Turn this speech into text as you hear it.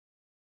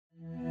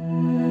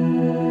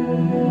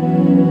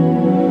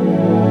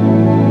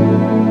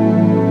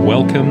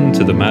Welcome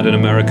to the Mad in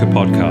America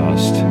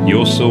podcast,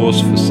 your source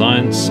for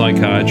science,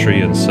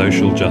 psychiatry, and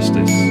social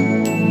justice.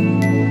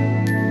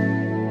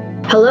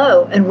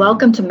 Hello, and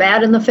welcome to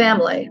Mad in the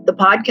Family, the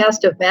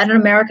podcast of Mad in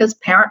America's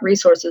Parent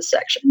Resources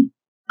section.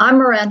 I'm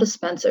Miranda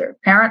Spencer,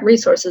 Parent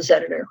Resources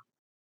Editor.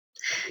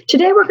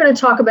 Today we're going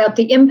to talk about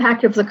the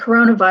impact of the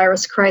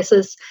coronavirus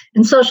crisis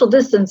and social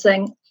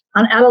distancing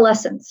on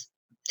adolescents,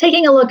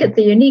 taking a look at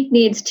the unique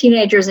needs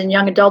teenagers and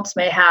young adults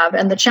may have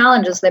and the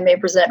challenges they may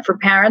present for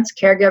parents,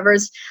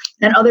 caregivers,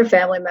 and other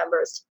family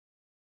members.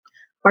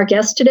 Our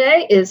guest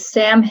today is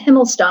Sam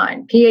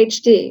Himmelstein,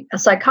 PhD, a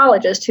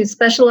psychologist who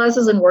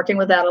specializes in working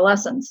with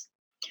adolescents.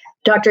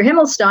 Dr.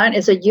 Himmelstein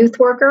is a youth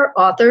worker,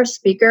 author,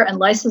 speaker, and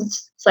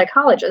licensed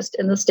psychologist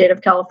in the state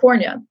of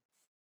California.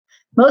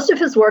 Most of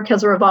his work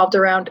has revolved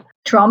around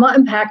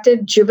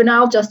trauma-impacted,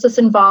 juvenile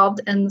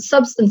justice-involved, and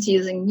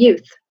substance-using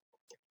youth.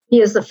 He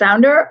is the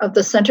founder of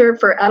the Center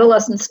for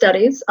Adolescent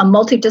Studies, a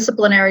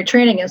multidisciplinary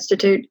training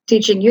institute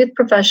teaching youth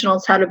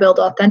professionals how to build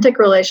authentic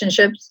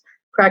relationships,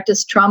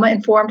 practice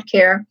trauma-informed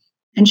care,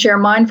 and share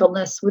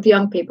mindfulness with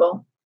young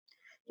people.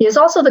 He is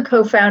also the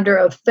co-founder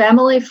of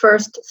Family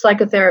First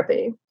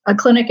Psychotherapy, a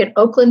clinic in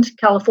Oakland,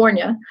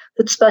 California,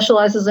 that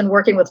specializes in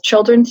working with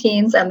children,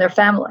 teens, and their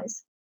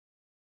families.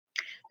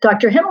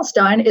 Dr.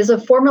 Himmelstein is a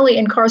formerly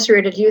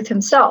incarcerated youth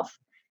himself,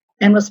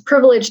 and was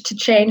privileged to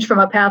change from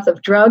a path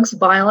of drugs,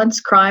 violence,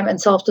 crime,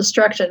 and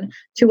self-destruction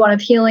to one of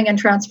healing and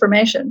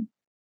transformation.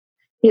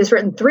 He has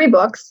written 3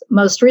 books,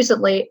 most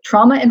recently,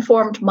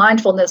 Trauma-Informed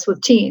Mindfulness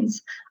with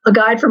Teens, a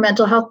guide for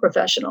mental health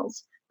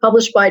professionals,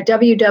 published by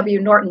W.W.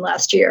 Norton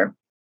last year.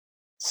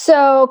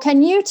 So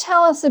can you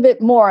tell us a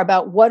bit more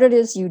about what it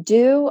is you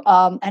do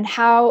and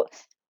how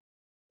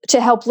to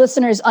help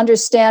listeners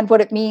understand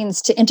what it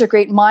means to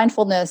integrate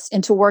mindfulness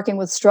into working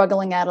with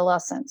struggling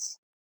adolescents?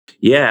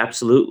 Yeah,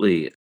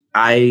 absolutely.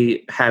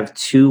 I have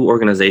 2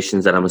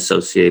 organizations that I'm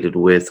associated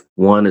with.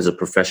 One is a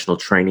professional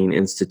training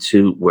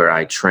institute where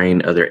I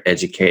train other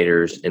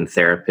educators and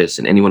therapists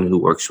and anyone who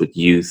works with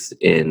youth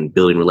in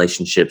building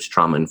relationships,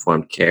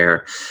 trauma-informed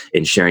care,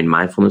 and sharing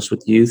mindfulness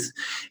with youth.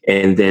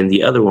 And then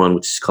the other one,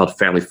 which is called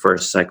Family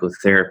First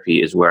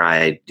Psychotherapy, is where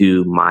I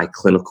do my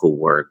clinical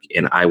work,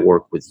 and I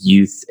work with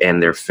youth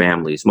and their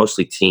families,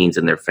 mostly teens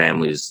and their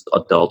families,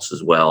 adults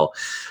as well.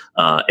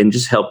 And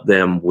just help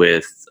them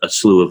with a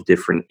slew of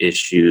different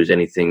issues,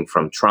 anything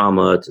from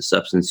trauma to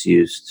substance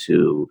use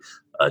to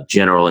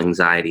general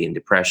anxiety and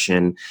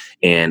depression.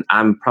 And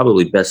I'm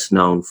probably best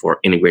known for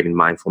integrating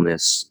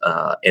mindfulness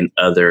and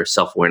other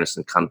self-awareness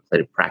and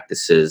contemplative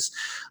practices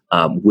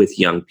with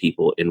young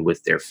people and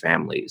with their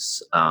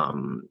families.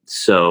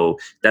 So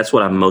that's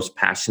what I'm most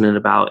passionate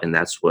about, and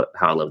that's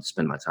how I love to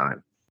spend my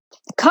time.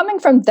 Coming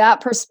from that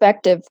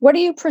perspective, what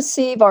do you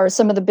perceive are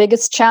some of the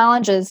biggest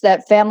challenges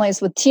that families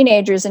with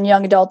teenagers and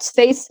young adults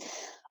face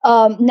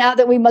now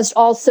that we must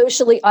all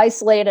socially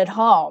isolate at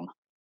home?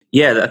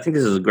 Yeah, I think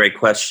this is a great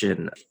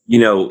question. You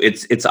know,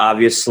 it's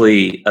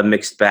obviously a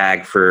mixed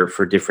bag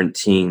for different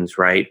teens,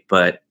 right?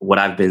 But what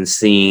I've been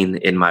seeing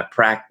in my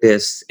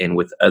practice and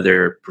with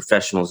other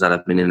professionals that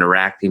I've been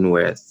interacting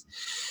with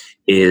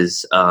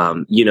is,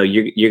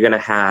 you're going to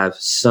have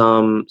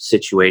some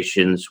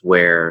situations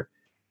where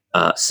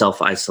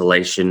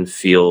self-isolation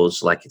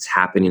feels like it's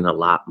happening a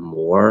lot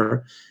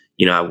more.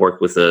 You know, I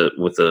worked with a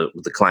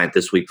client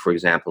this week, for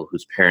example,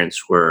 whose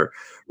parents were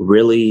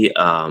really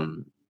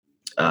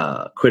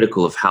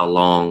critical of how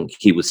long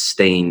he was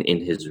staying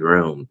in his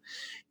room,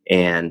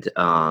 and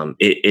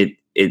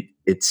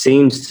it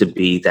seems to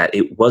be that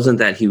it wasn't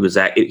that he was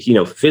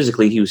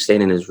physically he was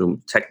staying in his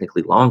room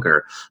technically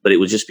longer, but it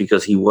was just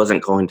because he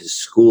wasn't going to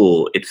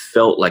school. It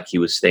felt like he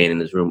was staying in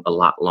his room a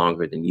lot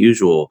longer than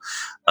usual.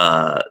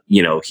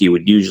 He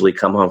would usually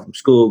come home from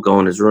school, go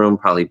in his room,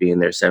 probably be in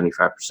there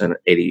 75%,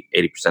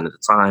 80% of the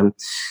time.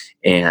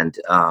 And,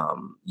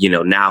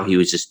 now he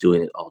was just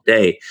doing it all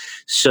day.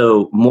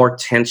 So more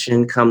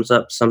tension comes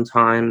up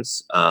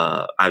sometimes.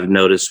 I've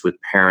noticed with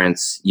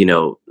parents,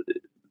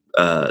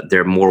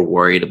 they're more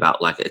worried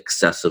about like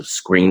excessive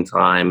screen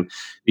time,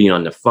 being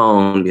on the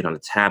phone, being on the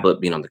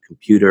tablet, being on the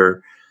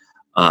computer,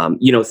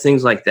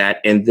 things like that.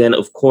 And then,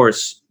 of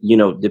course,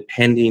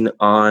 depending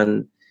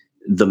on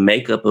the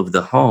makeup of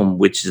the home,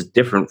 which is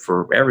different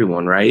for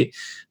everyone, right?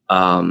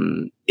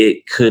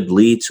 It could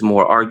lead to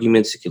more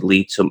arguments. It could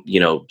lead to,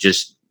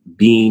 just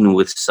being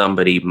with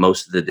somebody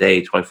most of the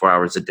day, 24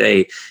 hours a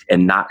day,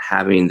 and not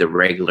having the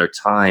regular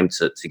time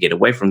to get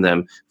away from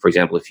them. For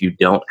example, if you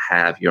don't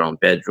have your own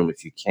bedroom,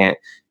 if you can't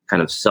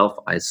kind of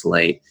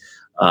self-isolate,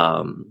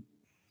 that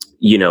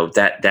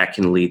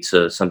can lead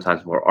to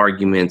sometimes more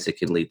arguments. It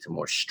can lead to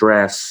more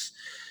stress.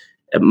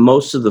 And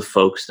most of the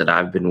folks that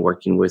I've been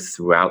working with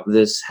throughout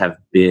this have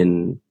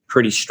been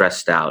pretty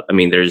stressed out. I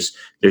mean, there's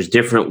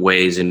different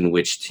ways in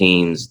which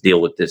teens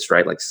deal with this,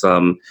 right? Like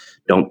some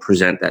don't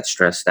present that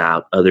stressed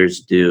out, others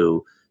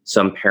do.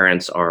 Some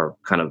parents are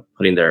kind of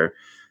putting their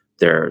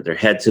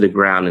head to the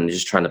ground and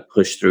just trying to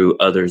push through.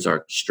 Others are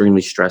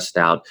extremely stressed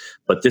out.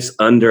 But this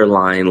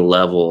underlying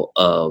level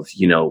of,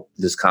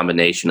 this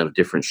combination of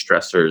different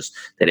stressors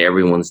that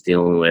everyone's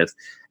dealing with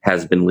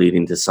has been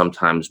leading to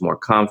sometimes more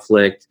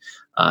conflict,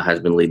 has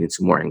been leading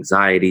to more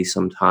anxiety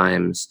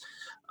sometimes.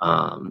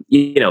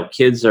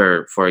 Kids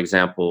are, for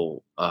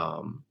example,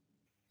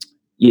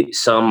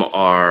 some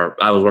are.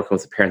 I was working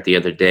with a parent the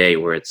other day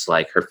where it's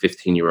like her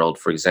 15-year-old,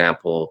 for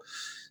example,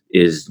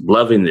 is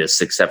loving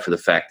this, except for the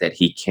fact that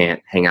he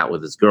can't hang out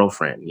with his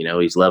girlfriend.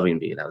 He's loving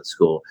being out of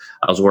school.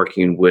 I was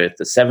working with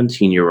a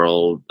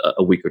 17-year-old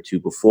a week or two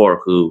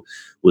before who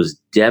was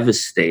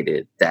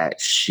devastated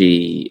that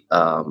she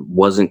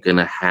wasn't going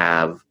to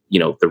have,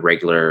 the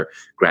regular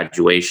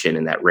graduation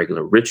and that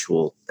regular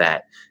ritual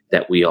that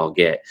we all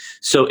get.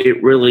 So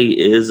it really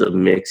is a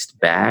mixed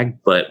bag.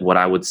 But what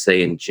I would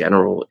say in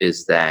general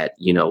is that,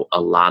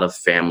 a lot of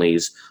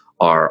families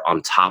are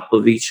on top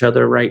of each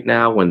other right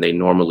now when they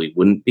normally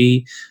wouldn't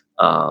be.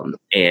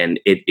 And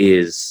it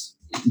is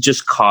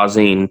just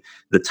causing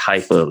the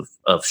type of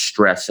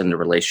stress in the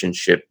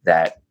relationship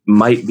that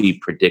might be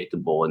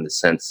predictable, in the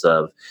sense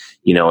of,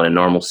 in a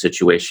normal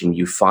situation,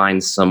 you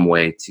find some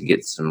way to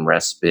get some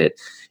respite,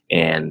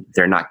 and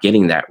they're not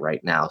getting that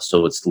right now.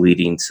 So it's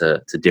leading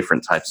to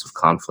different types of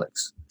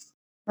conflicts.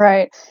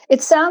 Right.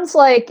 It sounds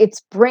like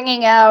it's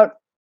bringing out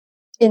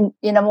in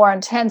a more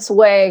intense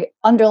way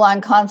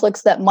underlying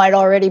conflicts that might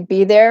already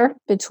be there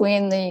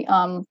between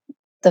the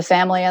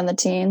family and the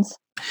teens.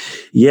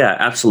 Yeah,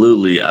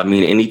 absolutely. I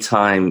mean,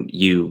 anytime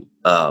you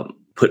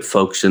put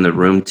folks in the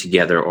room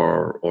together,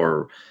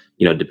 or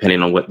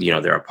depending on what,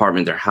 their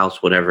apartment, their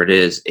house, whatever it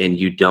is, and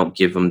you don't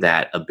give them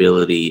that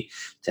ability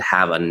to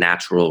have a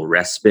natural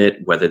respite,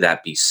 whether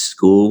that be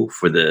school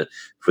for the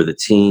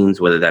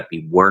teens, whether that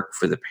be work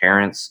for the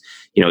parents,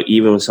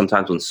 even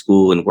sometimes when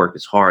school and work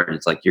is hard,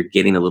 it's like you're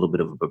getting a little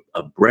bit of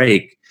a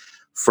break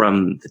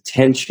from the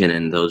tension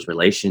in those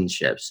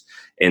relationships.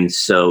 And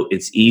so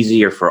it's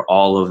easier for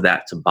all of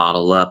that to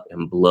bottle up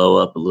and blow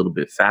up a little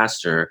bit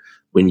faster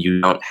when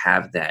you don't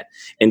have that.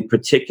 And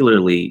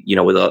particularly,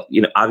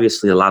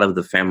 obviously a lot of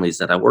the families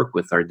that I work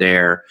with are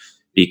there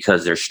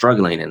because they're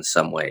struggling in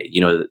some way.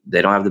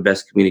 They don't have the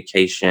best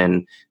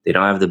communication. They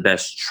don't have the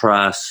best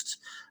trust.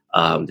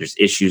 There's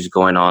issues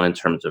going on in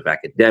terms of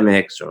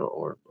academics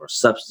or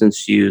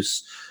substance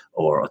use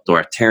or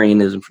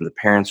authoritarianism from the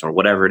parents or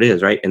whatever it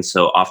is, right? And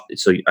so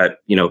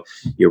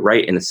you're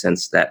right in the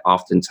sense that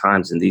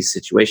oftentimes in these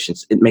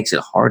situations, it makes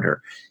it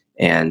harder.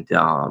 And,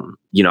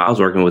 I was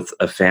working with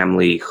a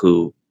family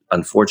who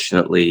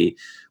unfortunately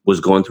was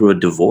going through a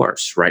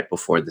divorce right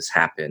before this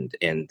happened.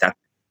 And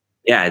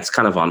it's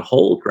kind of on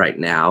hold right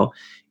now.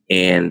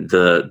 And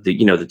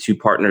the two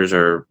partners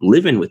are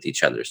living with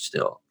each other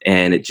still.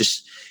 And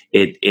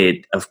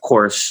it of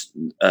course,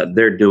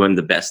 they're doing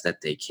the best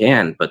that they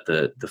can, but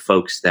the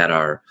folks that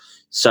are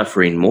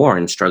suffering more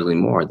and struggling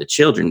more are the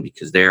children,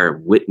 because they're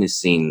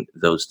witnessing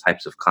those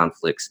types of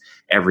conflicts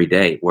every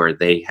day where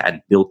they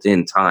had built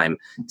in time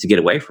to get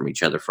away from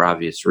each other for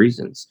obvious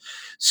reasons.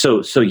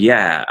 So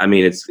yeah, I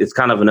mean, it's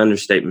kind of an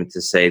understatement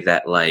to say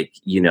that, like,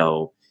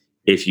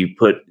 if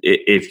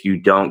you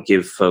don't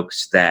give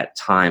folks that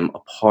time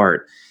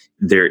apart,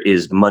 there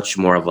is much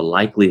more of a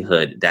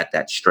likelihood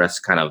that stress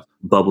kind of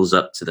bubbles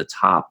up to the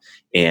top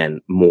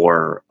and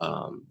more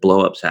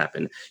blowups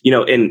happen.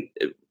 And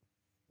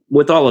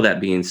with all of that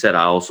being said,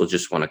 I also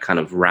just want to kind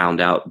of round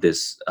out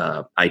this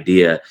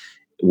idea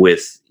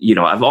with,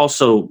 I've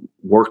also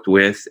worked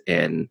with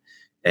and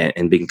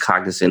being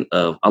cognizant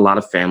of a lot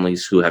of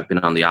families who have been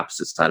on the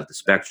opposite side of the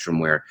spectrum,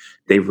 where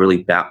they've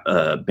really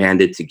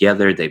banded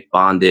together, they've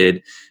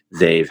bonded,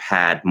 they've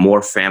had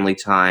more family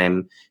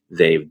time,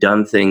 they've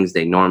done things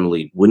they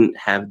normally wouldn't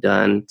have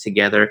done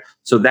together.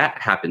 So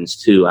that happens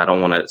too. I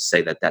don't want to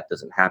say that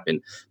doesn't happen,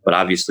 but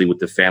obviously with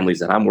the families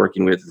that I'm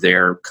working with,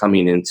 they're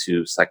coming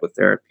into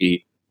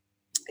psychotherapy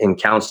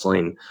and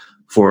counseling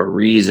for a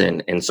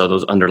reason. And so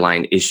those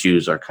underlying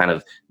issues are kind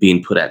of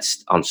being put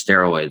on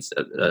steroids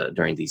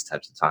during these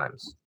types of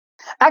times.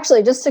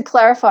 Actually, just to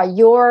clarify,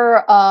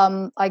 you're,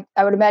 I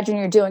would imagine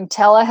you're doing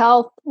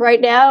telehealth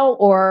right now,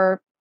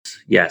 or?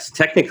 Yes,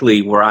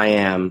 technically where I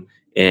am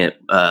in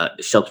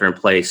shelter in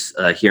place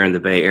here in the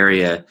Bay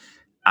Area,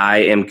 I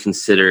am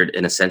considered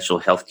an essential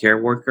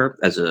healthcare worker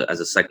as a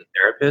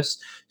psychotherapist.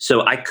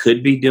 So I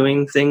could be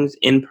doing things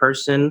in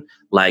person.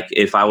 Like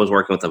if I was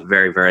working with a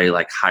very, very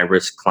high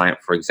risk client,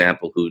 for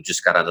example, who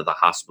just got out of the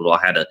hospital. I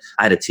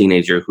had a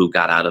teenager who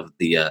got out of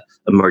the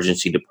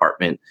emergency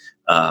department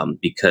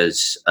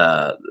because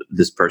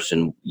this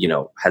person,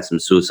 had some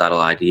suicidal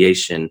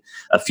ideation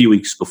a few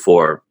weeks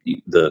before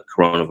the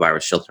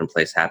coronavirus shelter in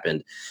place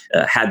happened.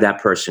 Had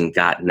that person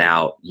gotten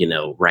out,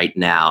 right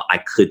now, I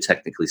could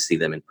technically see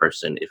them in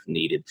person if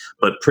needed.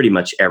 But pretty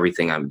much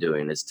everything I'm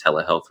doing is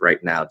telehealth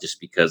right now, just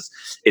because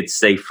it's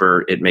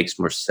safer. It makes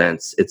more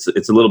sense. It's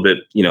a little bit,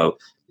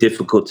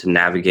 difficult to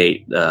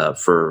navigate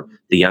for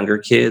the younger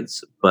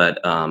kids, but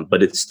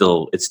it's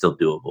still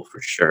doable for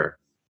sure.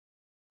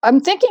 I'm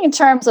thinking in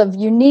terms of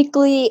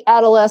uniquely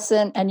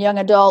adolescent and young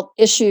adult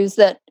issues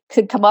that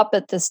could come up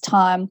at this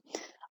time.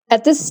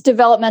 At this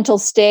developmental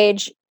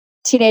stage,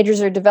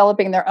 teenagers are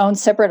developing their own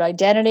separate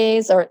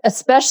identities, or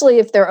especially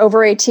if they're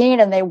over 18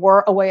 and they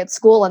were away at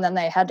school and then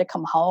they had to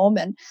come home.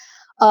 And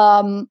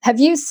Have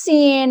you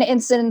seen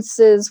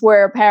instances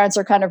where parents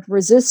are kind of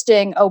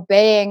resisting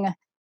obeying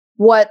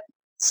what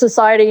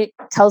society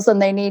tells them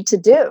they need to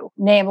do,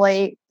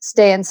 namely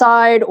stay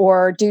inside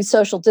or do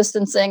social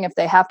distancing if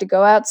they have to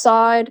go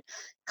outside?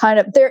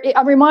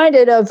 I'm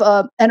reminded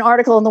of an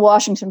article in the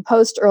Washington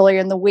Post earlier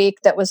in the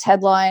week that was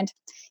headlined,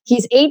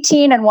 "He's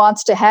 18 and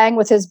wants to hang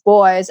with his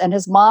boys, and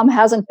his mom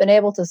hasn't been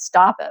able to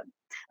stop him,"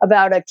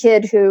 about a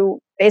kid who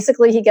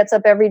basically he gets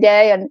up every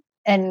day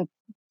and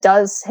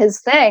does his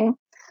thing.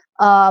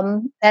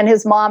 And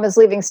his mom is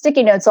leaving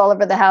sticky notes all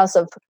over the house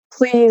of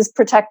 "please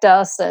protect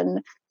us"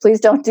 and "please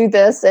don't do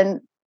this."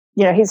 And,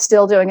 he's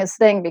still doing his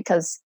thing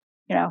because,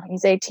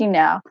 he's 18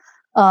 now.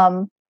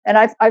 And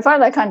I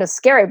find that kind of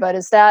scary, but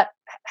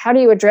how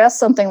do you address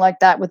something like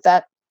that with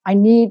that I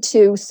need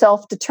to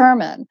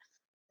self-determine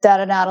that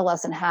an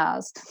adolescent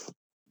has?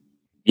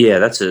 Yeah,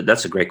 that's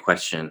a great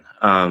question.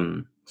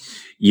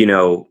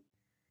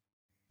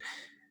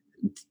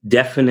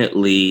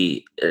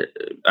 Definitely,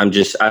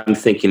 I'm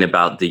thinking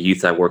about the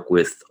youth I work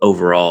with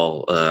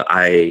overall.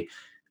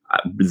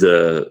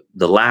 The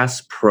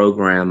last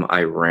program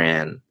I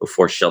ran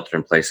before shelter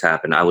in place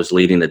happened, I was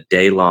leading a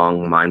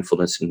day-long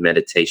mindfulness and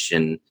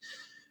meditation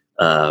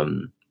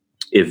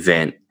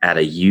event at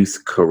a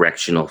youth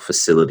correctional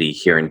facility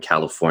here in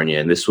California.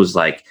 And this was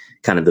like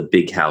kind of the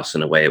big house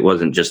in a way. It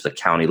wasn't just a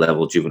county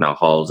level juvenile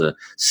hall, it was a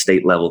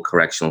state level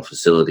correctional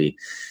facility.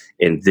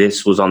 And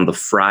this was on the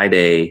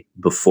Friday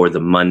before the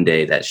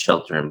Monday that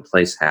shelter in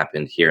place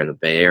happened here in the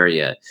Bay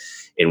Area.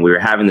 And we were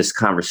having this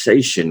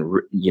conversation,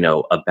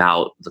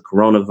 about the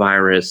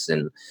coronavirus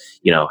and,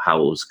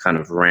 how it was kind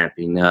of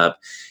ramping up.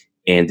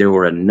 And there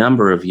were a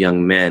number of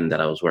young men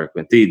that I was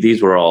working with.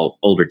 These were all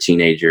older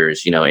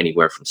teenagers,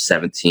 anywhere from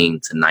 17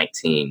 to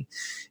 19.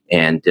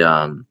 And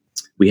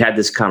we had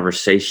this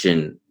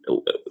conversation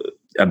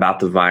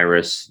about the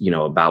virus,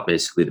 about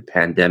basically the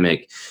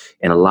pandemic.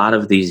 And a lot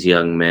of these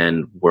young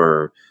men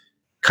were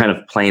kind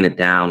of playing it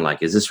down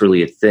like, is this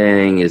really a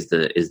thing? Is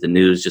the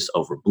news just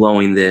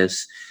overblowing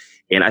this?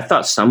 And I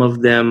thought some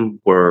of them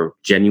were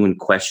genuine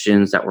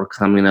questions that were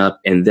coming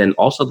up. And then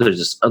also there's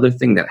this other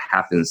thing that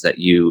happens that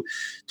you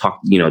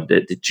talked,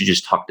 that you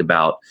just talked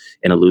about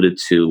and alluded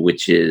to,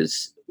 which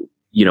is,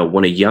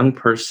 when a young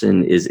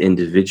person is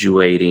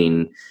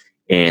individuating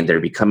and they're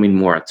becoming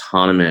more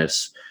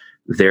autonomous,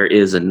 there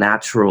is a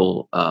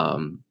natural,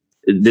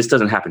 this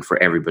doesn't happen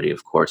for everybody,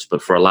 of course,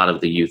 but for a lot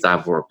of the youth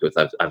I've worked with,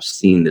 I've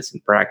seen this in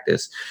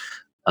practice.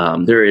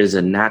 There is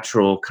a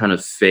natural kind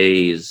of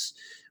phase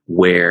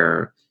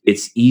where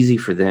it's easy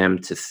for them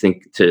to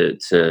think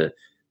to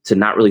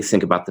not really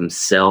think about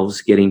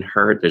themselves getting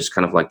hurt. There's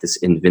kind of like this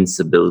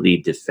invincibility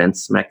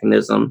defense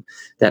mechanism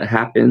that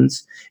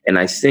happens. And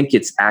I think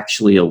it's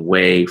actually a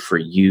way for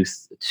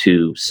youth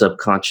to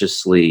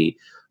subconsciously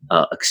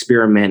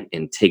experiment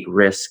and take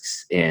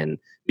risks and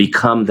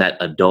become that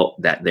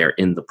adult that they're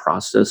in the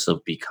process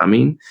of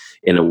becoming.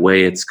 In a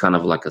way, it's kind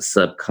of like a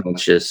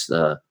subconscious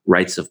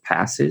rites of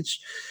passage.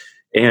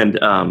 And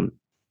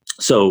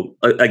so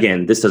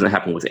again, this doesn't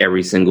happen with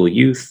every single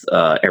youth.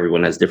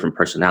 Everyone has different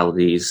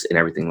personalities and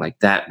everything like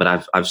that.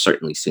 But I've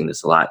certainly seen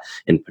this a lot,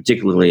 and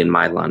particularly in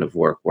my line of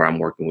work where I'm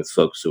working with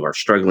folks who are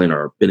struggling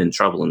or been in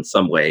trouble in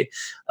some way,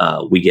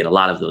 we get a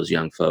lot of those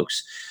young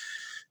folks.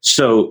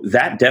 So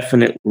that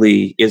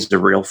definitely is the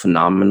real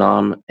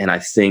phenomenon. And I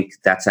think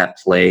that's at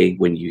play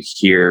when you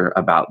hear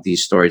about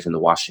these stories in the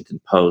Washington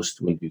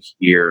Post, when you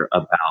hear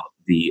about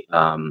the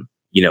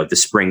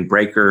spring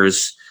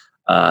breakers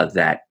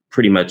that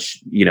pretty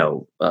much,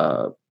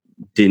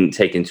 didn't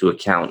take into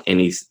account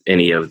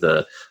any of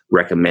the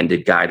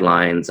recommended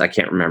guidelines. I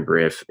can't remember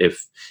if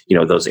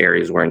those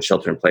areas were in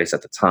shelter in place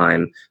at the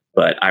time,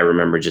 but I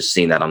remember just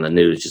seeing that on the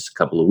news just a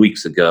couple of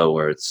weeks ago,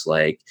 where it's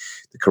like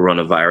the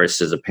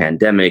coronavirus is a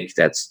pandemic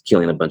that's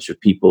killing a bunch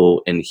of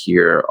people, and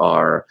here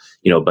are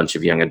a bunch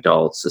of young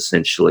adults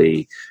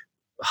essentially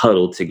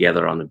huddled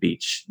together on the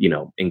beach,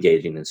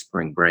 engaging in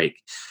spring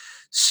break.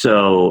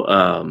 So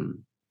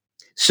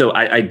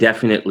I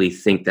definitely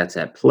think that's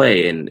at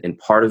play. And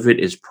part of it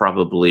is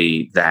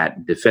probably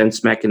that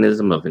defense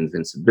mechanism of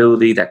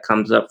invincibility that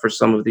comes up for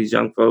some of these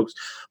young folks.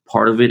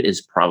 Part of it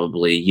is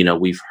probably,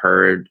 we've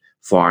heard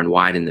far and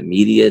wide in the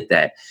media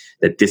that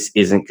this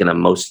isn't going to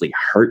mostly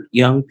hurt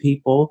young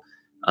people.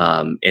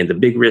 And the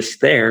big risk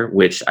there,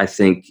 which I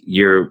think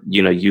you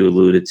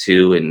alluded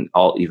to and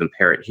I'll even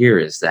parrot here,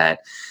 is that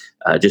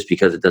just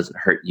because it doesn't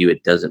hurt you,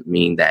 it doesn't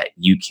mean that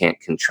you can't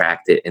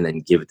contract it and then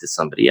give it to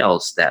somebody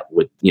else that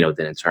would,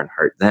 then in turn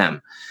hurt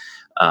them.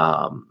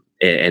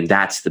 And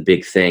that's the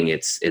big thing.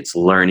 It's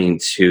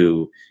learning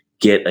to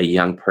get a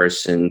young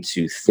person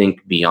to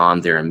think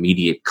beyond their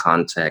immediate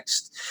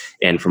context.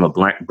 And from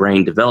a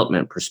brain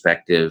development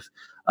perspective,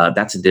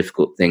 that's a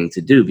difficult thing to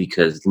do,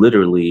 because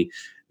literally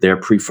their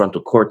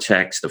prefrontal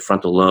cortex, the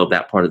frontal lobe,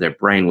 that part of their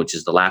brain, which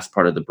is the last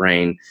part of the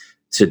brain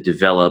to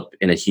develop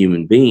in a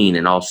human being,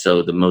 and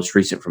also the most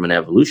recent from an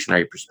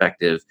evolutionary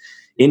perspective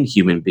in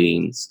human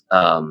beings,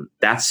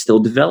 that's still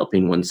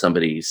developing when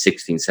somebody's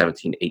 16,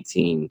 17,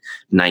 18,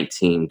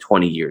 19,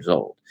 20 years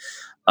old.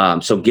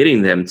 So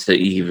getting them to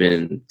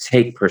even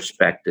take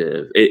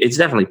perspective, it's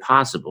definitely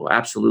possible.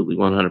 Absolutely,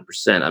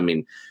 100%. I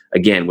mean,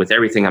 again, with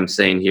everything I'm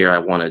saying here, I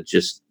want to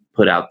just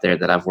put out there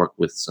that I've worked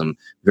with some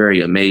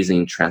very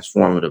amazing,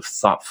 transformative,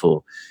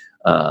 thoughtful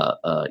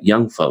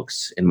young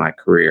folks in my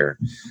career.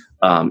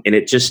 And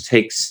it just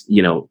takes,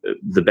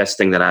 the best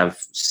thing that I've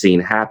seen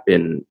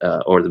happen,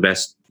 or the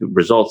best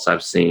results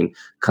I've seen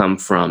come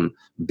from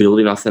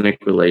building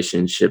authentic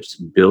relationships,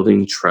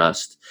 building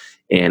trust.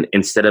 And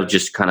instead of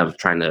just kind of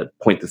trying to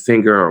point the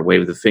finger or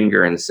wave the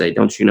finger and say,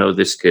 don't you know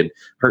this could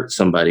hurt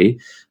somebody?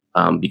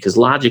 Because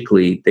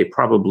logically, they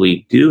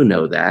probably do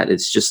know that.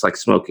 It's just like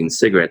smoking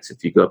cigarettes.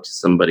 If you go up to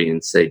somebody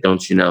and say,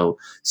 don't you know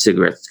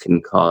cigarettes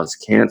can cause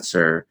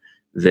cancer?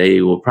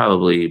 They will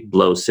probably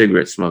blow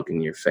cigarette smoke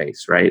in your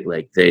face, right?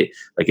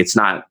 It's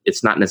not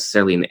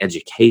necessarily an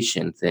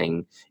education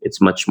thing. It's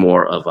much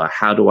more of a,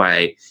 how do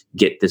I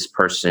get this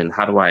person?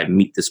 How do I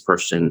meet this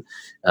person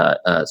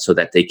so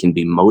that they can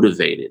be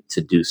motivated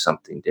to do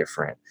something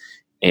different?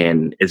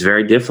 And it's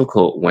very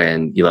difficult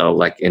when,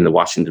 like in the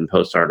Washington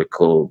Post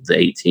article, the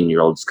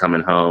 18-year-old's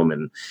coming home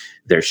and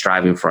they're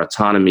striving for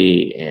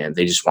autonomy and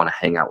they just want to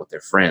hang out with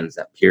their friends.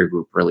 That peer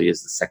group really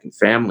is the second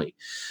family.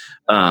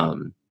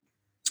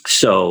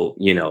 So,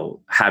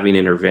 having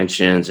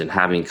interventions and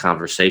having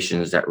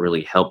conversations that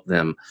really help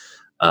them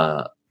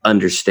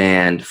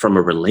understand from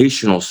a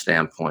relational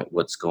standpoint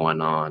what's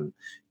going on,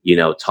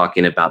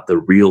 talking about the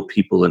real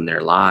people in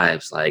their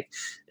lives, like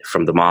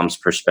from the mom's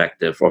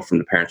perspective or from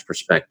the parents'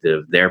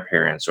 perspective, their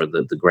parents or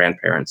the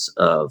grandparents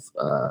of,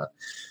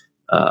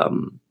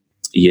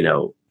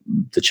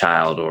 the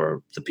child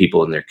or the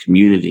people in their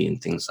community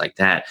and things like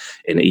that.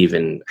 And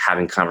even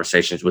having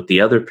conversations with the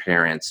other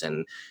parents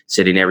and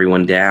sitting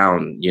everyone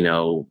down,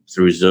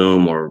 through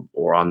Zoom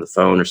or on the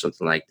phone or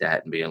something like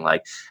that, and being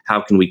like,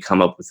 how can we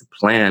come up with a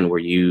plan where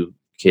you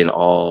can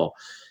all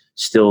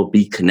still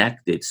be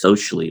connected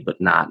socially, but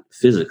not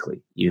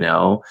physically,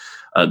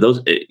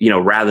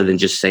 rather than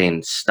just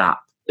saying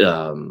stop,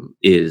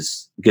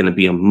 is going to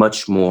be a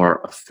much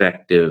more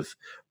effective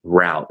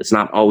route. It's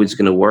not always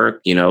going to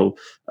work.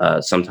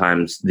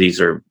 Sometimes these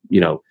are,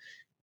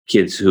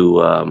 kids who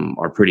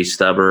are pretty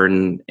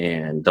stubborn,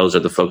 and those are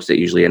the folks that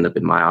usually end up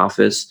in my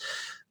office.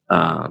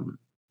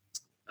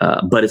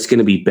 But it's going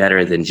to be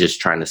better than just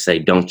trying to say,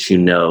 don't you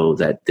know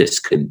that this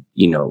could,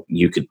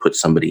 you could put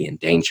somebody in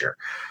danger,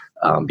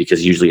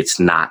 because usually it's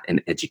not an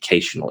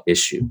educational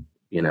issue,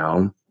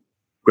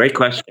 Great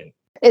question.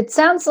 It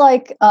sounds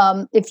like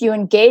if you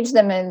engage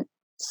them in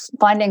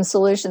finding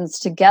solutions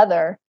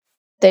together,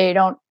 they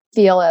don't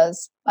feel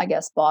as, I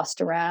guess,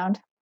 bossed around.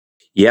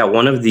 Yeah,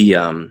 one of the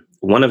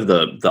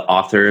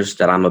authors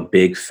that I'm a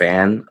big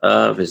fan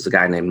of is the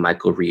guy named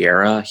Michael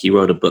Riera. He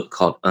wrote a book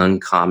called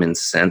Uncommon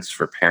Sense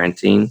for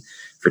Parenting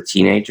for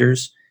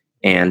Teenagers,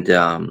 and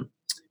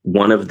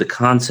one of the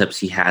concepts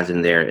he has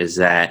in there is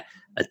that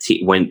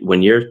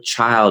when your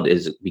child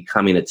is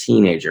becoming a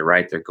teenager,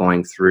 right, they're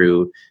going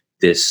through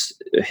this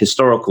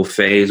historical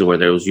phase where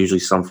there was usually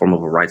some form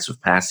of a rites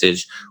of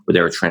passage where they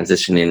were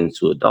transitioning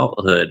into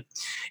adulthood.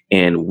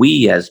 And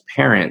we as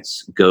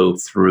parents go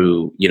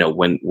through,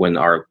 when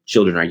our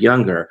children are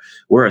younger,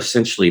 we're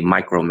essentially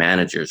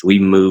micromanagers. We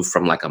move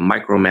from like a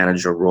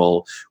micromanager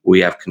role. We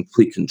have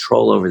complete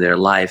control over their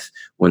life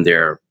when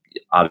they're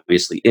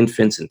obviously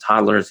infants and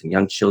toddlers and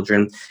young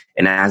children.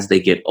 And as they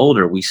get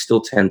older, we still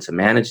tend to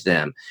manage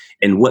them.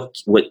 And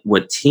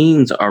what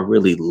teens are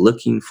really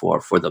looking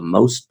for the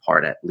most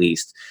part, at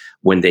least,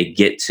 when they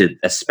get to,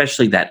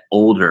 especially that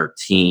older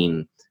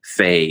teen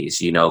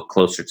phase,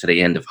 closer to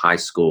the end of high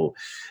school,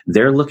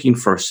 they're looking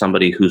for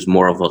somebody who's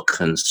more of a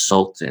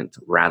consultant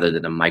rather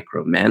than a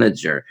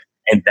micromanager.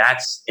 And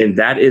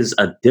that is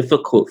a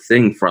difficult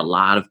thing for a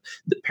lot of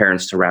the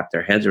parents to wrap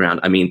their heads around.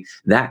 I mean,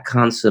 that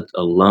concept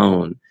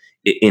alone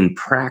in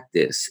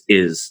practice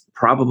is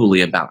probably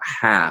about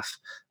half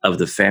of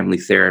the family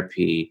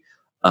therapy,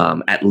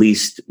 at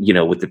least,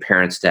 with the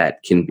parents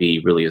that can be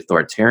really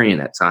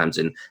authoritarian at times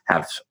and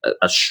have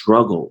a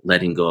struggle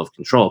letting go of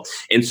control.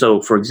 And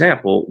so, for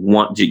example,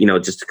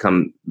 just to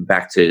come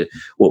back to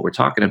what we're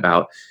talking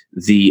about,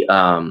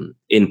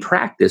 in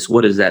practice,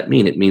 what does that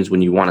mean? It means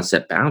when you want to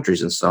set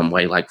boundaries in some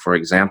way, like, for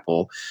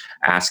example,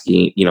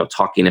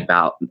 talking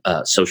about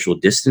social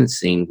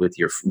distancing with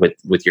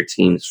your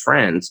teen's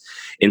friends,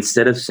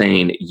 instead of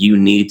saying you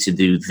need to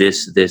do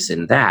this, this,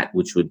 and that,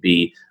 which would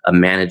be a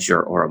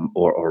manager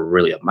or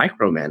really a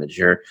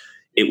micromanager,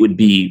 it would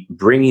be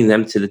bringing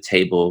them to the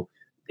table,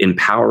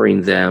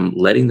 empowering them,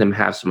 letting them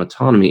have some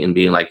autonomy, and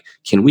being like,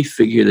 can we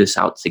figure this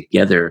out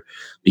together?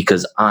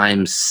 Because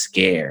I'm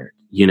scared.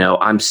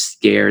 I'm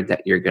scared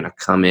that you're going to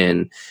come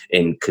in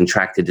and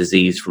contract a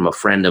disease from a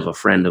friend of a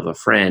friend of a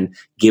friend,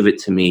 give it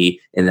to me,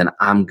 and then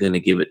I'm going to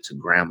give it to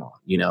grandma,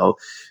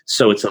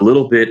 So it's a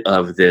little bit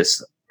of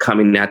this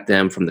coming at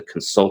them from the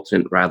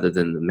consultant rather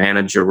than the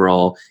manager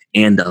role,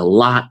 and a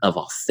lot of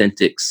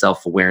authentic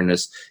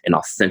self-awareness and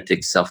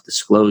authentic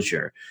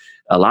self-disclosure.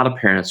 A lot of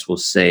parents will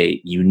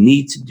say, you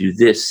need to do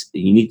this,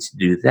 you need to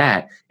do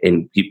that,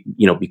 and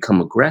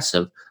become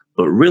aggressive.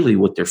 But really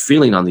what they're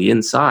feeling on the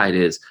inside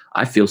is,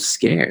 I feel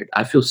scared.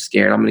 I feel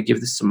scared. I'm going to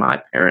give this to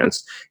my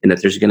parents and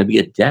that there's going to be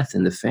a death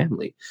in the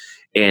family.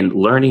 And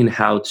learning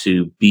how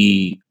to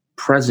be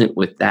present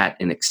with that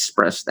and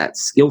express that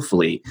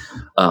skillfully,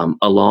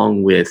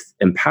 along with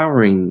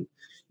empowering,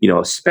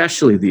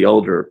 especially the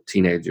older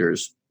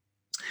teenagers.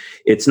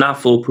 It's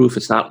not foolproof.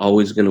 It's not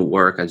always going to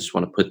work. I just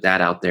want to put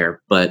that out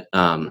there, but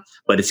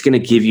it's going to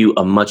give you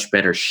a much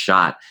better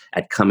shot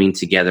at coming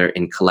together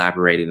and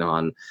collaborating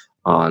on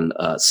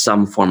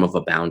some form of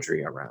a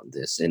boundary around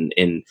this, and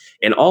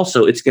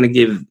also it's going to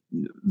give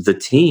the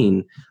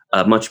teen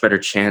a much better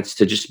chance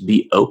to just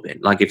be open.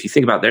 Like if you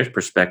think about their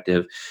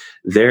perspective,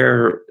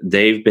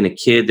 they've been a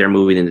kid, they're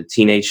moving into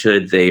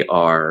teenagehood, they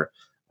are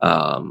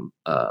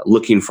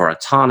looking for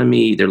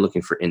autonomy, they're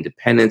looking for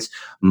independence.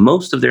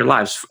 Most of their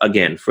lives,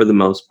 again, for the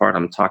most part,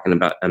 I'm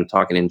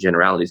talking in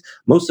generalities,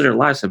 most of their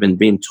lives have been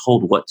being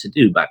told what to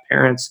do by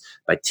parents,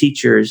 by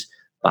teachers,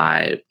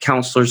 by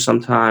counselors,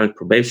 sometimes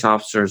probation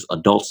officers,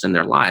 adults in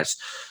their lives.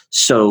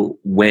 So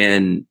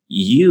when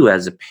you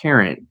as a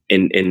parent,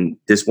 and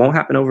this won't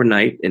happen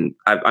overnight, and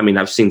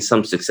I've seen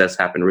some success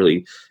happen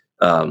really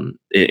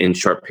in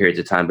short periods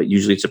of time, but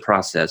usually it's a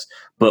process.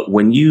 But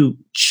when you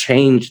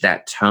change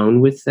that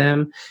tone with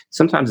them,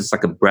 sometimes it's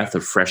like a breath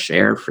of fresh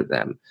air for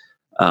them.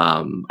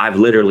 I've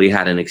literally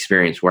had an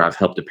experience where I've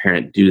helped a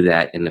parent do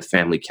that in a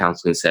family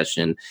counseling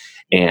session,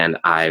 and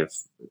I've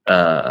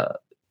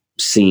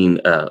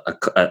seen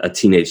a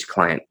teenage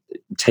client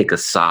take a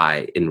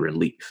sigh in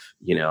relief,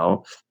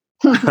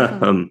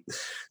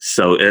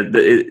 So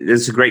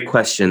it's a great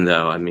question,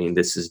 though. I mean,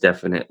 this is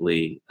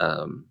definitely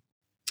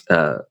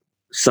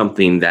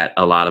something that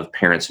a lot of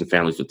parents and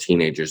families with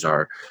teenagers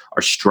are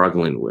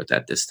struggling with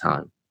at this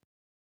time.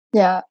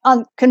 Yeah.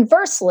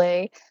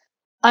 Conversely,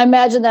 I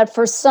imagine that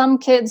for some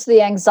kids,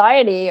 the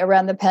anxiety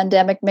around the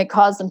pandemic may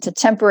cause them to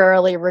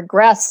temporarily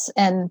regress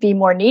and be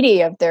more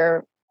needy of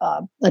their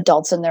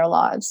adults in their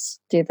lives.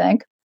 Do you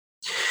think?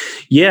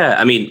 Yeah,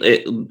 I mean,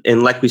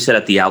 and like we said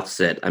at the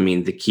outset, I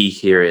mean, the key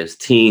here is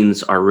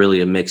teens are really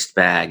a mixed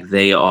bag.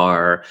 They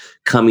are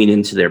coming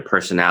into their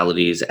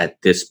personalities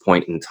at this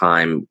point in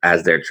time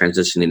as they're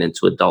transitioning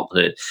into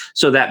adulthood.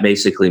 So that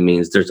basically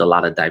means there's a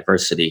lot of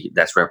diversity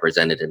that's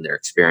represented in their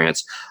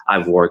experience.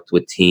 I've worked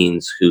with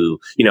teens who,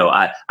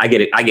 I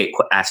get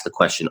asked the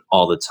question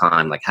all the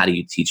time, like, how do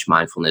you teach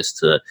mindfulness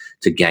to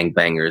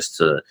gangbangers,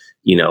 to,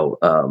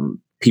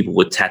 people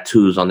with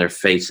tattoos on their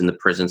face in the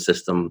prison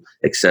system,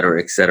 et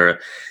cetera, et cetera.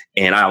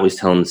 And I always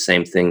tell them the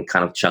same thing,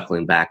 kind of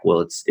chuckling back.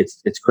 Well,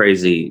 it's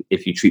crazy.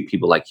 If you treat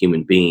people like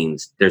human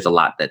beings, there's a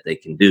lot that they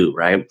can do,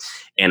 right?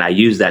 And I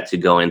use that to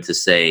go in to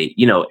say,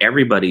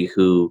 everybody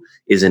who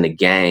is in a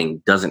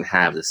gang doesn't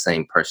have the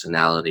same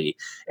personality.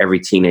 Every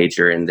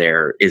teenager in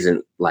there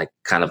isn't like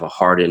kind of a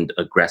hardened,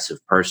 aggressive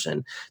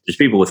person. There's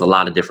people with a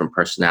lot of different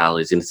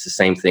personalities, and it's the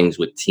same things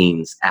with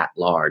teens at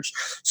large.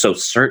 So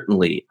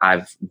certainly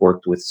I've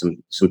worked with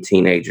some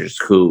teenagers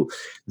who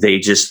they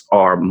just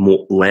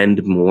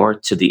lend more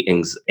to the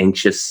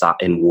anxious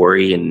and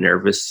worry and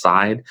nervous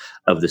side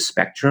of the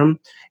spectrum.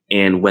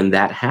 And when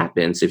that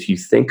happens, if you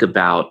think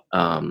about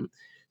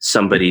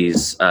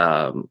somebody's,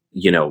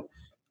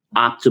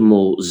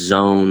 optimal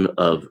zone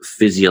of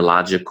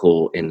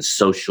physiological and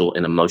social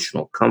and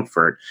emotional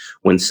comfort,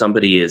 when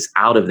somebody is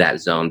out of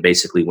that zone,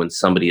 basically when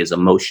somebody is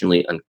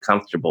emotionally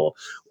uncomfortable,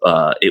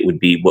 it would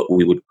be what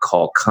we would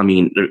call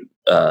coming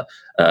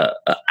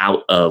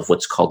out of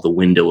what's called the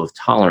window of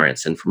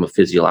tolerance. And from a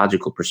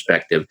physiological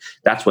perspective,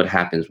 that's what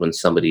happens when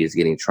somebody is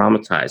getting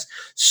traumatized.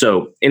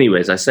 So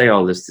anyways, I say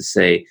all this to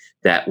say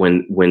that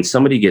when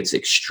somebody gets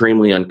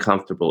extremely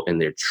uncomfortable and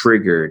they're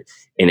triggered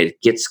and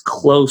it gets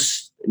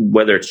close,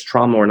 whether it's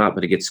trauma or not,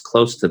 but it gets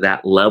close to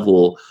that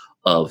level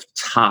of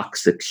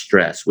toxic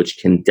stress, which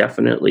can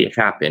definitely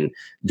happen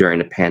during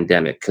a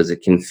pandemic because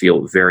it can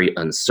feel very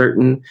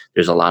uncertain.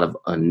 There's a lot of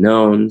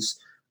unknowns.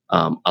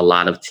 A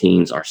lot of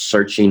teens are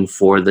searching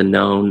for the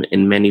known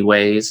in many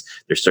ways.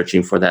 They're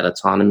searching for that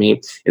autonomy.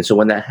 And so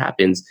when that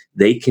happens,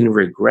 they can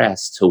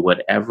regress to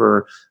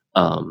whatever,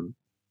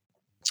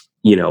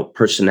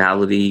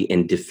 personality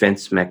and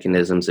defense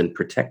mechanisms and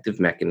protective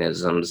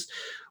mechanisms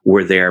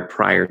were there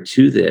prior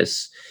to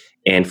this.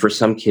 And for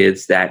some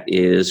kids, that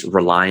is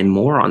relying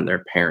more on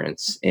their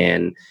parents.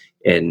 I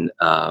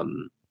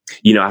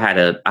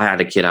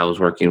had a kid I was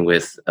working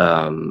with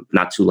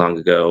not too long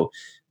ago.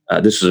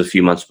 This was a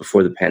few months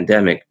before the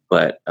pandemic,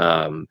 but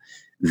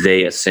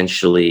they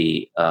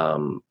essentially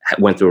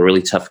went through a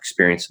really tough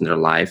experience in their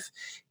life.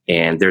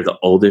 And they're the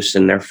oldest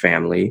in their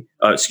family,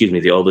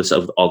 the oldest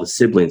of all the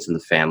siblings in the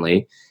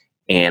family.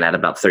 And at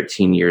about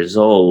 13 years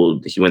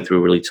old, he went through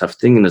a really tough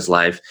thing in his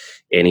life.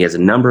 And he has a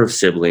number of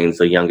siblings,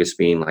 the youngest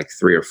being like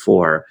 3 or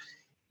 4.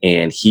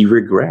 And he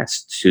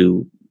regressed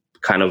to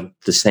kind of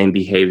the same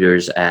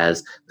behaviors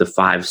as the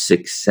 5,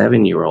 6,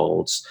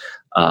 7-year-olds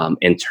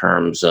in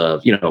terms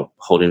of,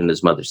 holding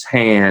his mother's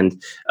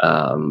hand,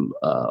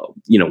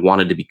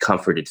 wanted to be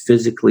comforted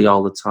physically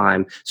all the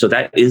time. So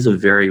that is a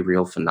very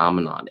real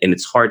phenomenon. And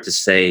it's hard to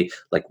say,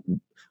 like,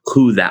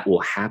 who that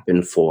will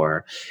happen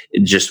for.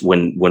 Just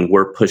when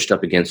we're pushed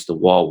up against the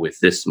wall with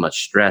this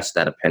much stress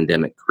that a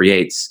pandemic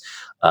creates,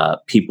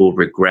 people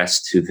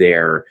regress to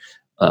their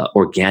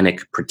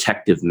organic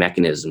protective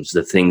mechanisms,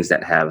 the things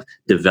that have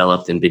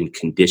developed and been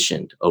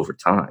conditioned over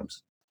time.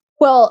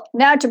 Well,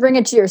 now to bring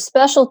it to your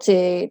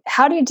specialty,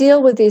 how do you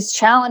deal with these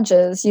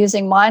challenges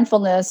using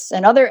mindfulness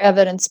and other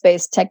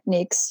evidence-based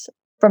techniques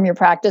from your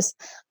practice?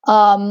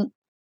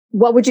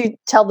 What would you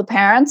tell the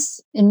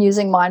parents in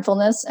using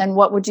mindfulness, and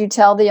what would you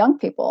tell the young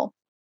people?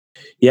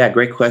 Yeah,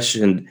 great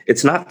question.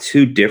 It's not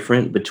too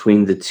different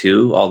between the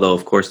two, although,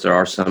 of course, there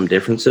are some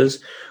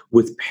differences.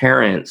 With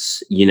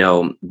parents,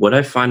 what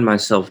I find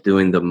myself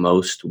doing the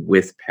most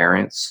with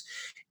parents,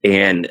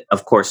 and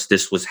of course,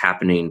 this was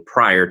happening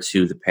prior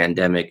to the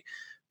pandemic,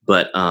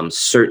 but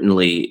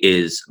certainly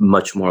is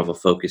much more of a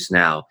focus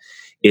now,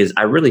 is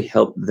I really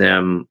help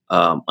them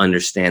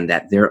understand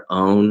that their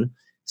own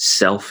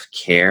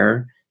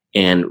self-care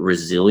and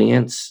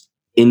resilience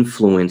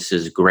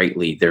influences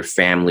greatly their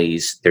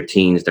families, their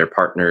teens, their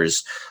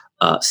partners,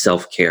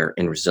 self-care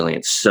and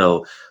resilience.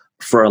 So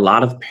for a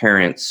lot of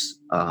parents,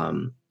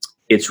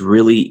 it's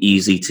really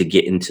easy to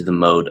get into the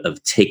mode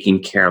of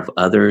taking care of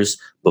others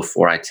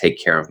before I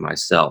take care of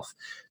myself.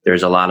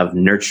 There's a lot of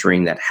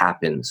nurturing that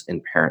happens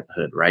in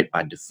parenthood, right,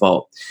 by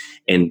default.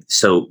 And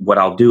so what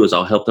I'll do is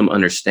I'll help them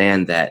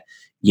understand that,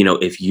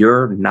 if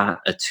you're not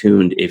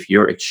attuned, if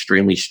you're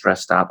extremely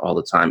stressed out all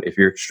the time, if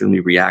you're extremely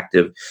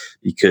reactive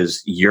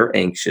because you're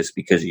anxious,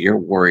 because you're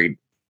worried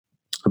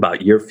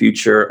about your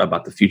future,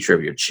 about the future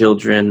of your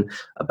children,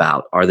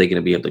 about are they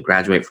going to be able to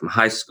graduate from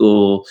high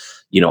school,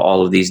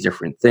 all of these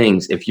different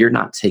things. If you're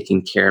not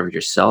taking care of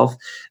yourself,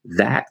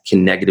 that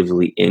can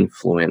negatively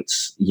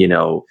influence,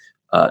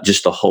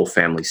 just the whole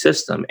family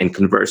system. And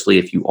conversely,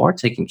 if you are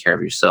taking care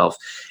of yourself,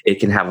 it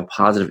can have a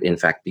positive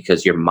impact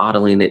because you're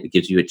modeling it. It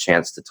gives you a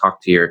chance to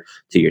talk to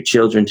your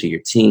children, to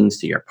your teens,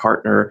 to your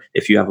partner,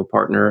 if you have a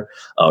partner,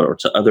 or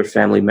to other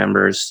family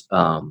members,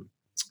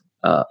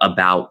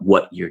 about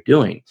what you're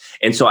doing.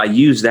 And so I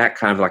use that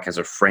kind of like as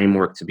a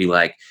framework to be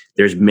like,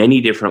 there's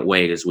many different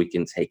ways we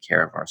can take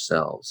care of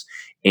ourselves.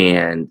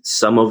 And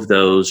some of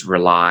those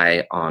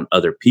rely on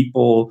other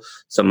people.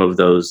 Some of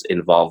those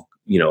involve,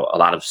 a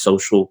lot of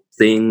social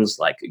things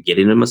like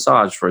getting a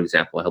massage, for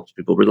example, helps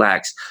people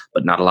relax,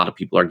 but not a lot of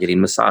people are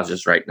getting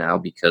massages right now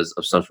because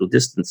of social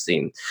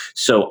distancing.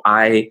 So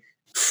I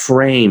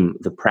frame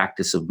the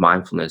practice of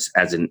mindfulness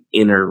as an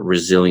inner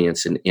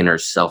resilience and inner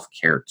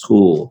self-care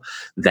tool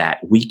that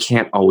we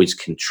can't always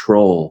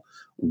control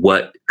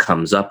what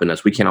comes up in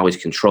us. We can't always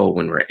control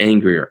when we're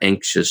angry or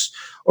anxious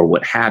or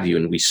what have you.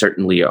 And we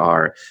certainly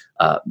are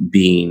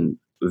being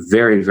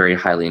very, very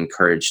highly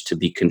encouraged to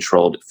be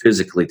controlled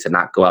physically, to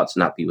not go out, to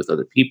not be with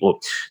other people.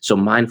 So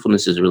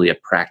mindfulness is really a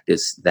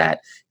practice that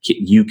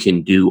you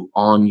can do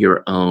on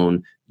your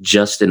own,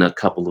 just in a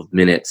couple of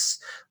minutes,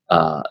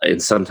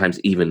 and sometimes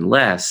even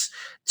less,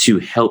 to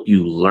help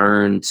you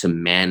learn to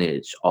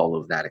manage all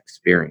of that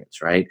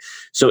experience, right?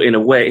 So in a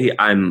way,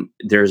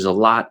 there's a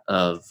lot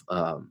of,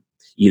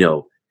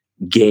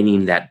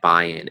 gaining that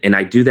buy-in. And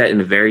I do that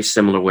in a very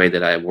similar way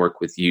that I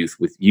work with youth.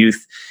 With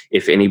youth,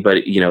 if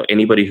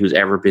anybody who's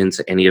ever been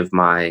to any of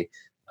my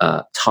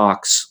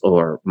talks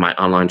or my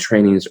online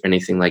trainings or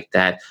anything like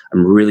that,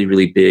 I'm really,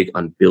 really big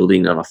on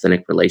building an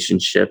authentic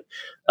relationship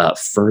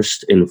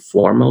first and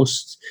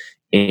foremost.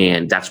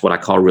 And that's what I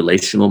call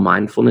relational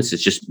mindfulness.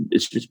 It's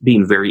just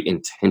being very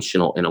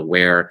intentional and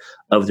aware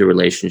of the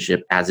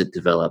relationship as it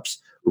develops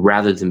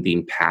rather than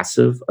being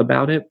passive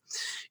about it.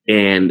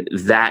 And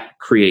that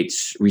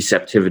creates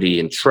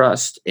receptivity and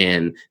trust.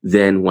 And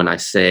then when I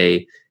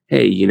say,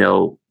 hey,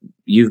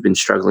 you've been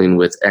struggling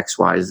with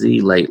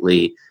XYZ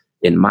lately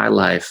in my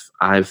life,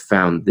 I've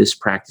found this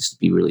practice to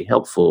be really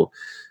helpful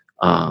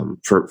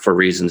for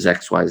reasons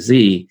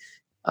XYZ.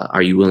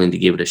 Are you willing to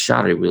give it a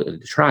shot? Are you willing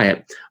to try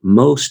it?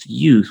 Most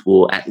youth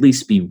will at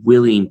least be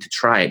willing to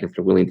try it. If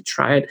they're willing to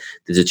try it,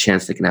 there's a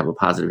chance they can have a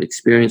positive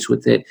experience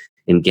with it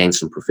and gain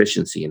some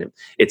proficiency in it.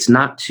 It's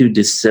not too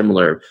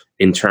dissimilar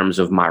in terms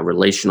of my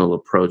relational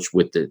approach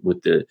with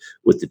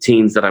the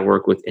teens that I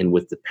work with and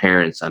with the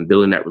parents. I'm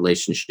building that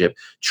relationship.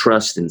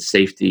 Trust and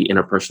safety,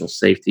 interpersonal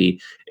safety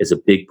is a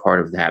big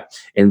part of that.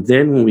 And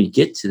then when we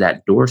get to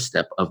that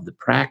doorstep of the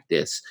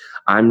practice,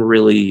 I'm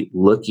really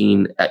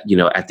looking at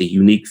the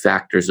unique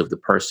factors of the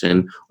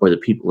person or the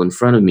people in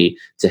front of me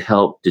to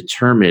help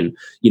determine,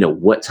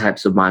 what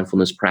types of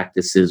mindfulness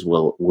practices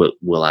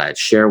will I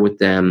share with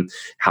them,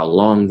 how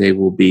long they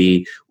will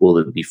be. Will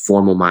it be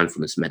formal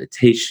mindfulness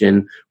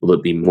meditation? Will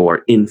it be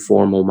more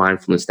informal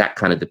mindfulness? That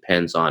kind of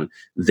depends on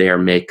their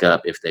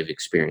makeup, if they've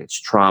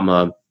experienced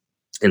trauma,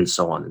 and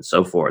so on and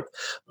so forth.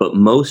 But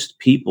most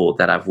people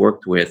that I've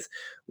worked with,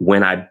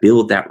 when I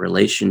build that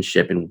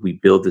relationship and we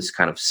build this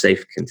kind of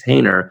safe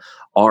container,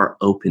 are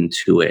open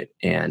to it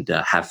and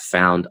have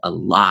found a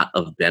lot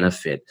of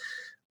benefit,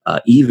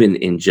 even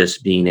in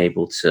just being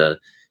able to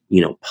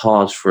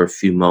pause for a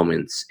few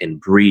moments and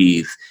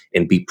breathe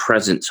and be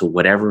present to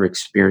whatever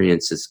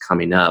experience is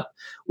coming up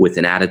with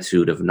an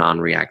attitude of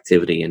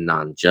non-reactivity and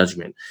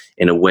non-judgment.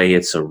 In a way,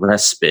 it's a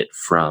respite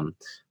from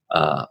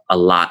a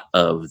lot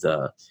of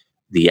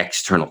the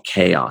external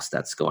chaos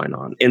that's going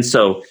on. And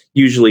so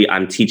usually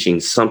I'm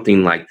teaching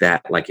something like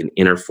that, like an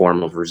inner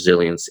form of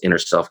resilience, inner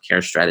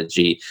self-care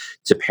strategy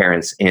to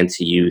parents and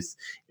to youth.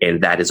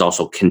 And that is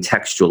also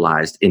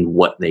contextualized in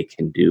what they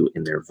can do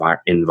in their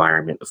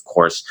environment. Of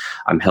course,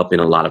 I'm helping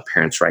a lot of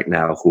parents right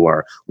now who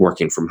are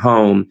working from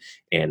home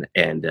and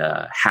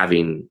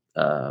having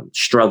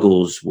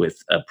struggles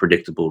with a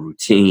predictable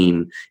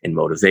routine and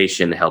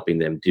motivation, helping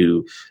them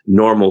do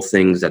normal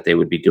things that they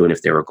would be doing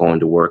if they were going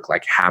to work,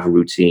 like have a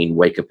routine,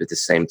 wake up at the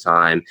same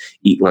time,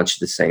 eat lunch at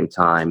the same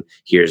time.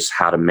 Here's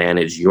how to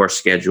manage your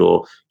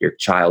schedule, your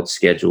child's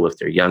schedule if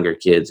they're younger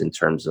kids in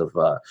terms of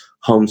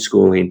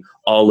homeschooling.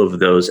 All of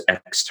those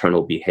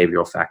external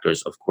behavioral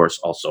factors, of course,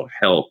 also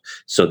help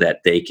so that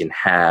they can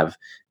have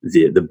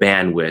the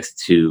bandwidth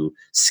to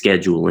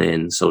schedule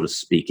in, so to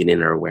speak, an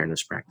inner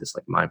awareness practice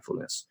like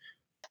mindfulness.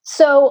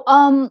 So,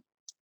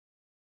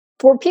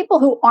 for people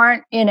who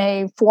aren't in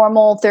a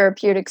formal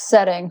therapeutic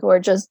setting, who are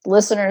just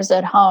listeners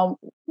at home,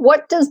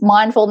 what does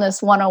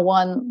Mindfulness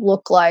 101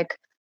 look like?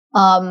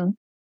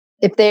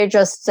 If they're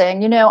just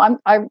saying,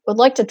 I would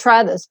like to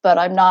try this, but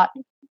I'm not,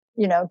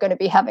 going to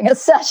be having a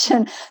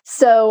session.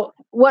 So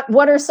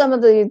what are some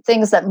of the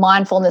things that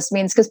mindfulness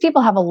means? Because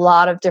people have a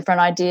lot of different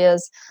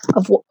ideas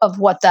of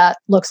what that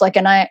looks like.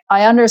 And I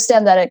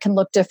understand that it can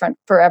look different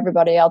for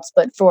everybody else,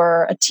 but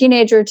for a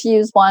teenager to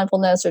use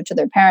mindfulness or to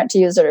their parent to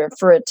use it, or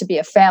for it to be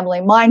a family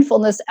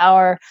mindfulness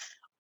hour,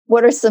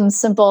 what are some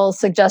simple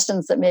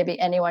suggestions that maybe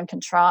anyone can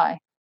try?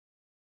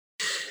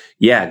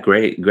 Yeah,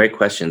 great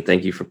question.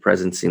 Thank you for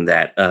presenting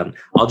that.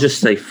 I'll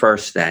just say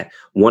first that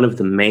one of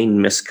the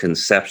main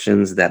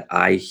misconceptions that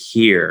I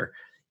hear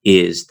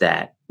is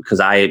that,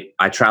 because I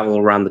travel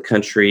around the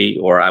country,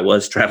 or I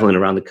was traveling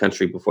around the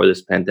country before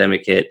this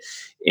pandemic hit,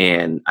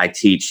 and I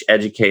teach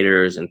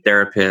educators and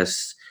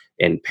therapists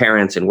and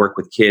parents and work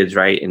with kids,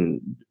 right?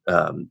 And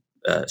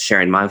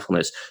sharing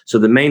mindfulness. So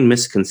the main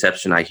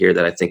misconception I hear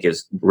that I think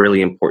is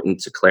really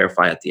important to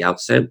clarify at the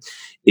outset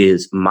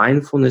is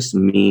mindfulness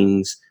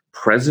means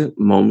present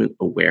moment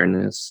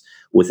awareness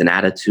with an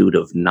attitude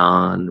of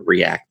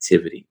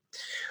non-reactivity.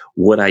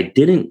 What I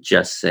didn't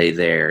just say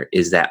there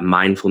is that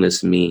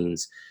mindfulness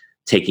means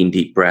taking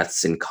deep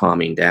breaths and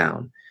calming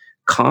down.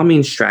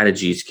 Calming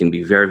strategies can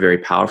be very, very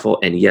powerful.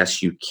 And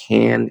yes, you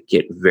can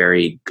get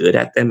very good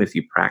at them if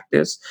you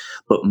practice,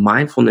 but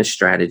mindfulness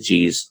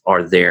strategies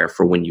are there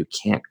for when you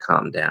can't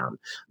calm down.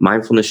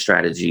 Mindfulness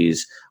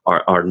strategies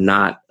are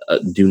not,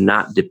 do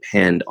not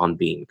depend on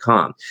being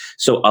calm.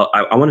 So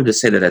I wanted to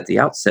say that at the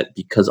outset,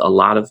 because a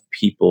lot of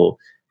people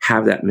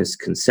have that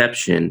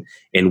misconception.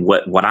 And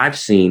what I've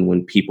seen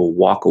when people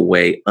walk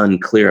away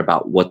unclear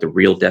about what the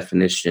real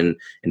definition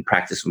and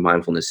practice of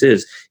mindfulness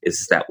is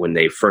that when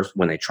they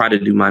try to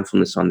do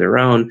mindfulness on their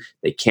own,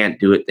 they can't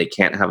do it. They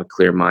can't have a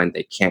clear mind.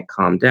 They can't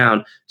calm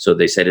down. So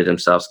they say to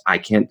themselves, I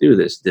can't do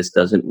this. This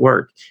doesn't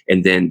work.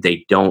 And then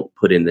they don't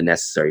put in the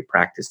necessary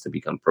practice to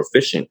become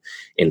proficient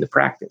in the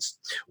practice.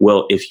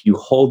 Well, if you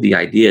hold the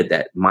idea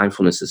that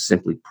mindfulness is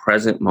simply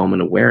present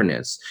moment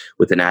awareness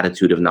with an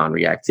attitude of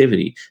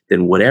non-reactivity,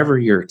 then whatever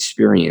your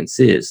experience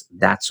is,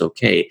 that's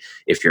okay.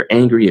 If you're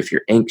angry, if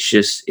you're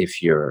anxious,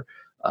 if you're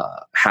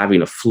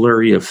having a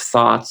flurry of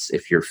thoughts,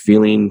 if you're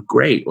feeling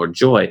great or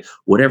joy,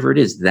 whatever it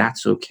is,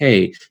 that's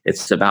okay.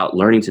 It's about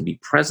learning to be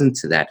present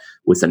to that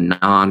with a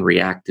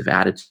non-reactive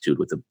attitude,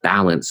 with a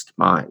balanced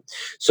mind.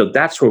 So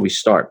that's where we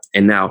start.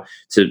 And now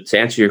to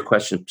answer your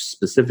question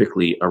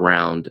specifically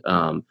around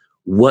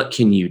what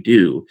can you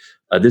do?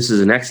 This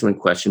is an excellent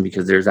question,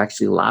 because there's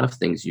actually a lot of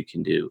things you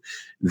can do.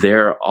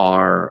 There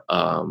are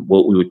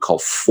what we would call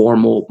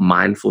formal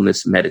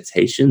mindfulness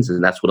meditations,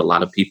 and that's what a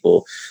lot of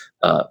people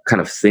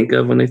kind of think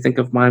of when they think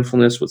of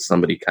mindfulness, with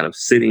somebody kind of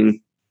sitting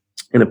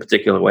in a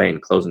particular way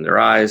and closing their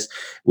eyes,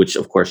 which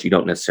of course you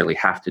don't necessarily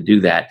have to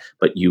do that,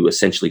 but you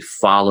essentially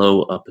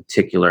follow a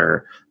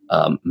particular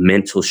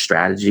mental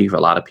strategy. For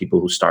a lot of people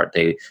who start,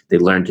 they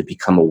learn to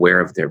become aware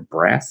of their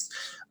breath.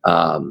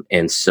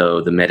 And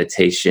so the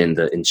meditation,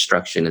 the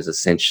instruction is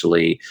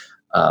essentially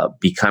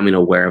becoming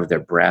aware of their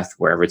breath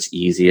wherever it's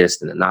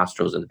easiest, in the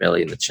nostrils, in the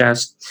belly, in the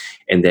chest,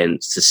 and then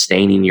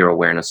sustaining your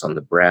awareness on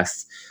the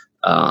breath.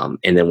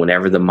 And then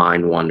whenever the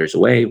mind wanders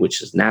away,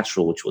 which is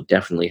natural, which will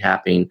definitely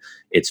happen,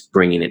 it's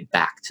bringing it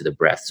back to the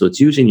breath. So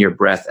it's using your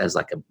breath as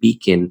like a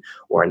beacon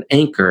or an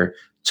anchor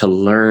to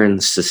learn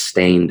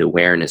sustained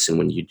awareness. And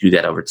when you do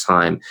that over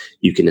time,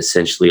 you can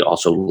essentially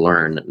also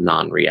learn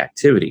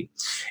non-reactivity.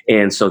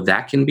 And so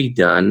that can be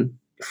done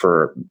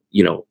for,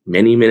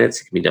 many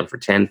minutes. It can be done for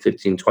 10,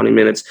 15, 20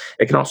 minutes.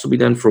 It can also be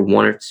done for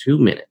 1 or 2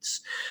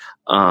 minutes.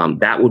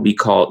 That would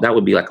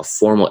be like a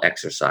formal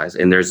exercise.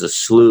 And there's a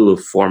slew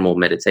of formal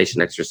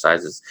meditation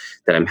exercises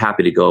that I'm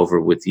happy to go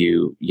over with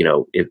you,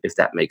 if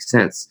that makes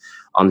sense.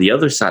 On the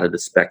other side of the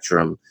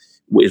spectrum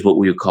is what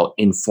we would call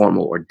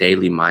informal or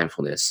daily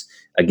mindfulness.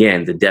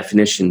 Again, the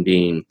definition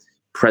being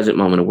present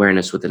moment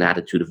awareness with an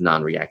attitude of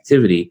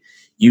non-reactivity.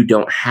 You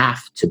don't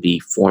have to be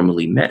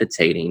formally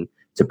meditating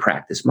to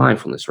practice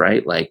mindfulness,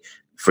 right? Like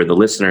for the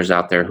listeners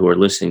out there who are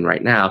listening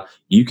right now,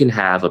 you can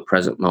have a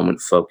present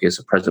moment focus,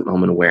 a present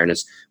moment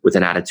awareness with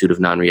an attitude of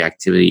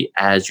non-reactivity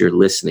as you're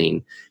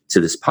listening to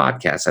this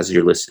podcast, as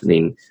you're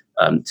listening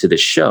to the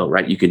show,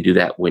 right? You can do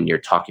that when you're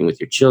talking with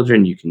your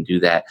children. You can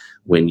do that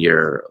when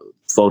you're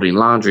folding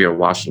laundry or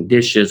washing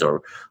dishes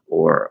or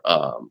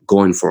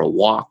going for a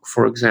walk,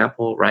 for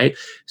example, right?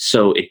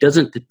 So it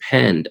doesn't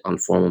depend on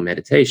formal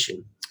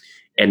meditation.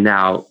 And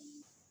now,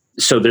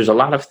 so there's a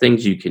lot of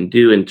things you can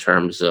do in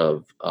terms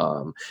of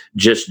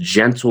just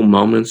gentle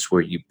moments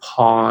where you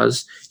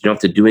pause. You don't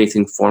have to do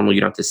anything formal.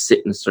 You don't have to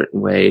sit in a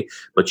certain way,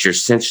 but you're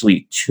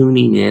essentially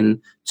tuning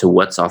in to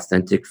what's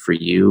authentic for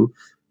you.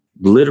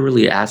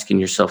 Literally asking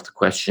yourself the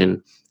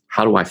question,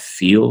 how do I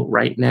feel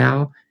right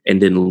now?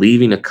 And then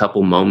leaving a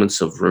couple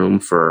moments of room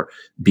for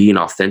being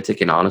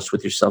authentic and honest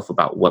with yourself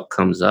about what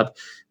comes up.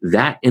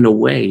 That, in a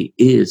way,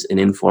 is an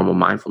informal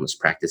mindfulness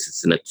practice.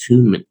 It's an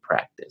attunement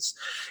practice.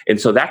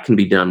 And so that can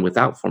be done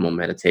without formal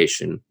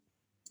meditation.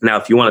 Now,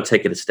 if you want to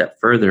take it a step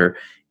further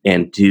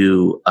and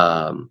do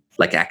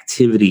like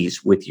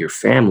activities with your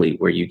family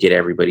where you get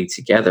everybody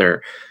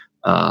together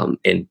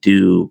and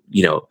do,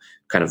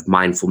 kind of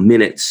mindful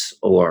minutes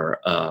or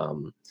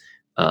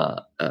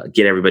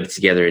get everybody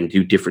together and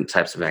do different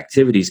types of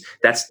activities,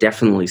 that's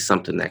definitely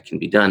something that can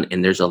be done.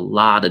 And there's a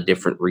lot of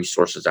different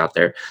resources out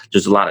there.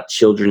 There's a lot of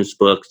children's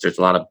books. There's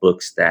a lot of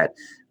books that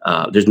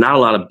there's not a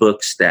lot of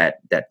books that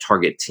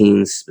target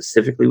teens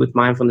specifically with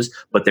mindfulness,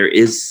 but there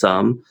is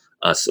some.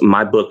 So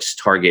my books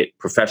target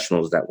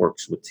professionals that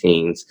works with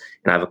teens.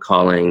 And I have a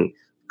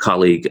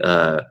colleague,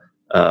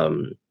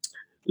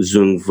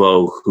 Zung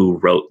Vo, who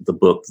wrote the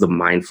book, The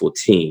Mindful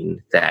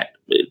Teen, that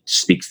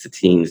speaks to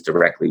teens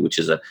directly, which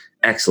is an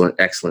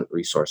excellent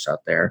resource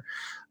out there.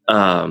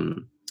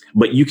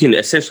 But you can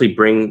essentially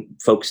bring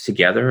folks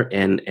together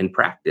and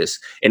practice.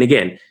 And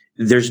again,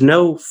 there's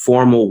no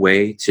formal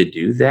way to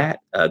do that.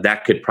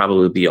 That could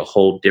probably be a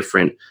whole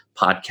different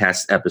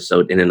podcast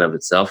episode in and of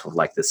itself of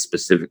like the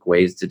specific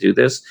ways to do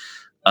this.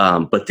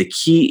 But the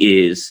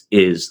key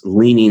is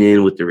leaning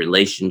in with the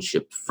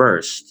relationship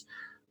first,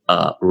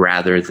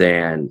 rather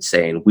than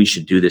saying we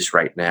should do this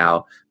right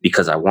now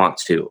because I want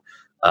to,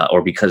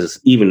 or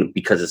because this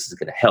is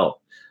going to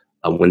help.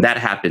 When that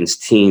happens,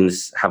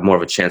 teens have more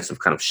of a chance of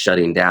kind of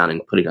shutting down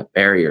and putting up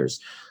barriers.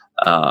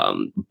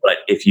 But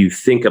if you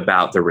think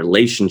about the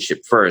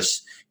relationship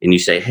first and you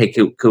say, hey,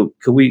 could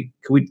we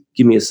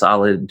do me a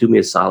solid, and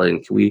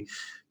can we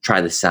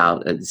try this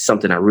out? It's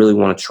something I really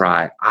want to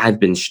try. I've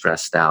been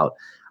stressed out.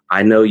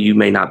 I know you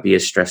may not be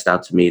as stressed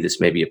out to me. This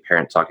may be a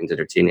parent talking to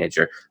their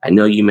teenager. I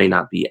know you may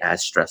not be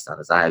as stressed out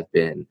as I have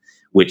been,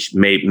 which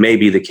may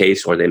be the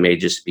case, or they may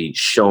just be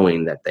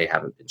showing that they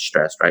haven't been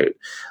stressed, right?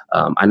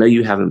 I know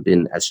you haven't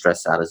been as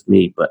stressed out as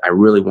me, but I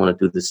really want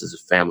to do this as a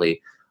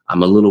family.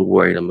 I'm a little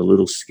worried. I'm a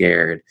little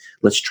scared.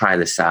 Let's try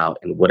this out.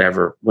 And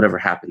whatever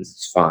happens,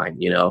 it's fine.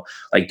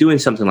 Like doing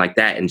something like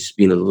that and just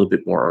being a little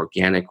bit more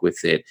organic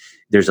with it.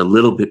 There's a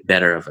little bit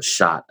better of a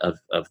shot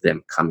of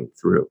them coming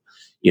through.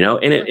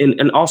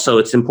 And also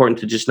it's important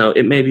to just know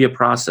it may be a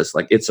process.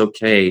 Like it's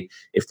okay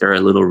if they're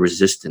a little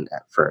resistant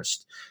at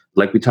first.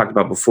 Like we talked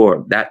about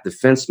before, that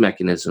defense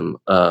mechanism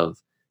of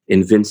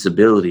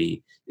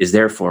invincibility is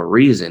there for a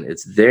reason.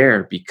 It's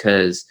there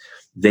because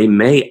they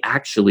may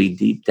actually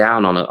deep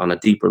down on a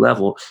deeper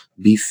level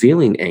be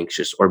feeling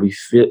anxious or be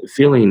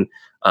feeling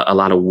a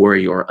lot of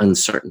worry or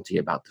uncertainty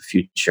about the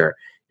future.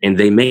 And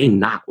they may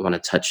not want to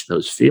touch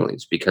those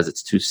feelings because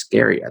it's too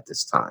scary at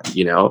this time,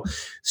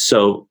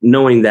 So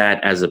knowing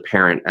that as a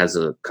parent, as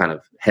a kind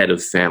of head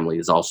of family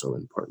is also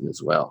important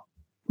as well.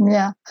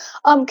 Yeah.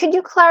 Could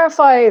you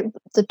clarify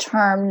the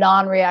term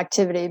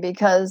non-reactivity?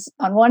 Because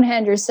on one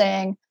hand, you're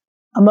saying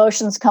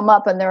emotions come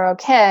up and they're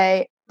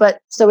okay. But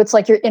so it's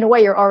like you're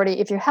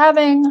already, if you're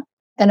having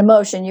an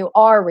emotion, you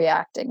are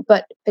reacting.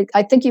 But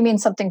I think you mean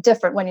something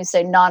different when you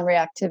say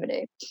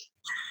non-reactivity.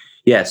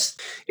 Yes.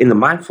 In the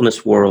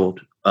mindfulness world,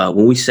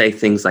 when we say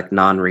things like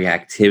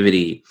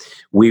non-reactivity,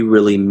 we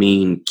really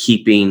mean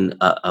keeping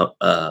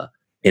an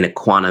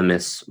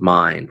equanimous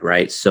mind,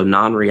 right? So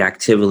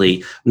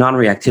non-reactivity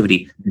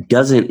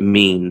doesn't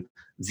mean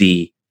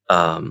the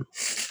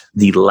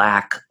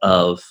lack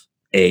of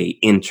a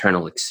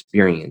internal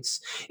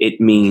experience.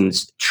 It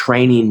means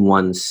training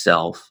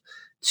oneself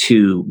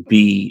to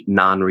be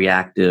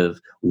non-reactive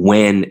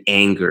when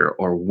anger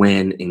or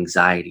when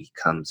anxiety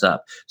comes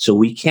up. So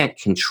we can't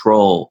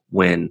control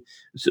when,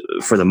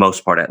 for the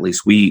most part at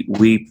least, we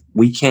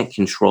can't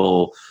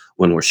control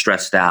when we're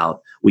stressed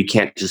out. We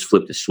can't just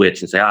flip the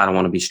switch and say, I don't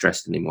want to be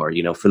stressed anymore.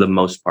 For the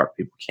most part,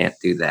 people can't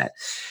do that.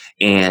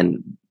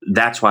 And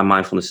that's why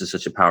mindfulness is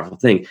such a powerful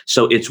thing.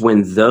 So it's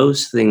when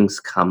those things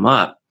come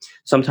up.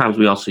 Sometimes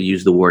we also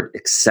use the word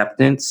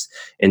acceptance.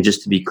 And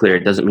just to be clear,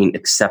 it doesn't mean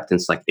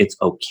acceptance like it's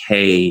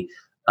okay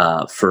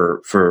I'm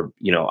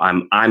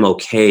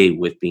okay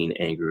with being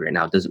angry right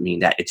now. It doesn't mean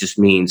that. It just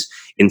means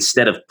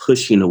instead of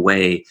pushing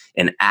away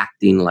and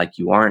acting like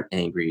you aren't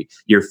angry,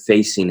 you're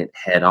facing it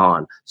head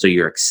on. So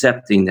you're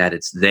accepting that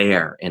it's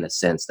there, in a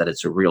sense, that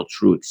it's a real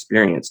true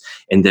experience.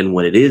 And then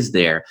when it is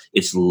there,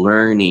 it's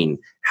learning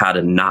how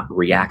to not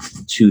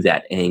react to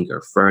that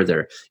anger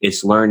further.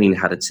 It's learning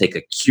how to take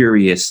a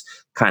curious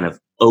kind of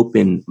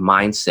open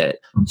mindset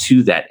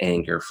to that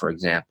anger, for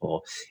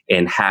example,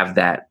 and have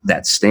that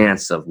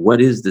stance of, what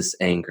is this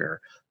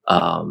anger?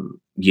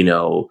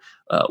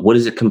 What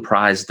is it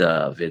comprised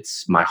of?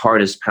 It's my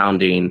heart is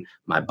pounding,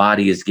 my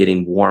body is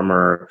getting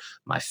warmer,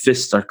 my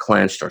fists are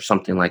clenched, or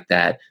something like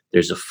that.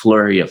 There's a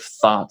flurry of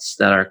thoughts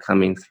that are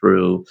coming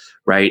through,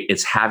 right?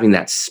 It's having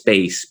that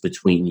space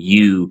between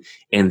you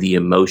and the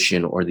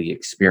emotion or the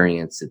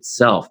experience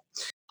itself.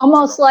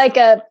 Almost like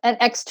an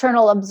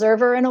external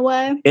observer in a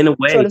way? In a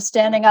way. Sort of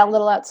standing out a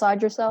little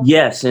outside yourself?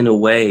 Yes, in a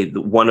way.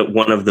 One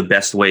of the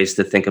best ways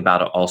to think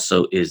about it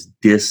also is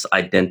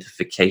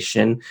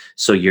disidentification.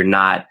 So you're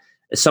not,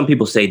 some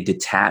people say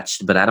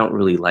detached, but I don't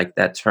really like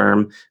that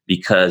term,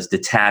 because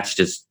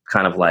detached is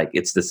kind of like,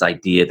 it's this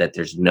idea that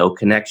there's no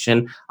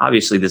connection.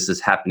 Obviously, this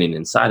is happening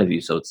inside of you,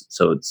 so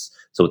it's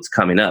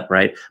coming up,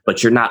 right?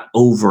 But you're not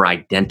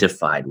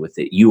over-identified with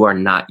it. You are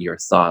not your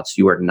thoughts.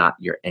 You are not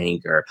your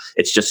anger.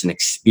 It's just an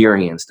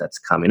experience that's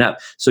coming up.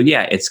 So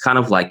yeah, it's kind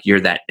of like you're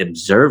that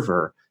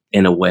observer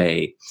in a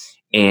way.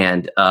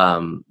 And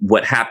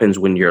what happens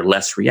when you're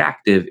less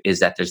reactive is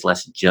that there's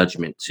less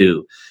judgment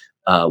too.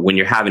 When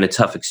you're having a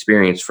tough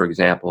experience, for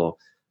example,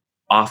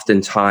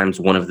 oftentimes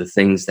one of the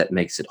things that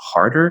makes it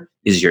harder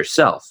is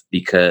yourself,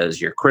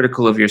 because you're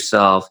critical of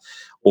yourself,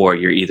 or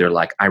you're either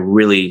like, I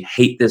really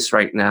hate this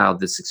right now.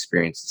 This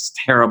experience is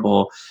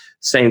terrible.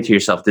 Saying to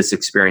yourself, this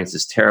experience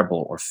is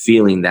terrible, or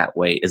feeling that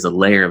way, is a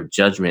layer of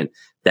judgment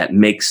that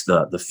makes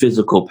the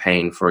physical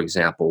pain, for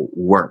example,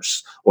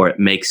 worse, or it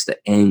makes the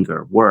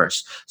anger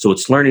worse. So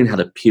it's learning how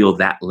to peel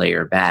that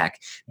layer back.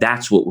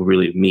 That's what we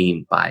really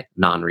mean by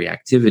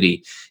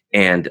non-reactivity.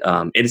 And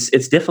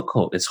it's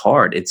difficult. It's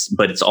hard.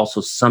 But it's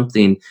also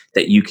something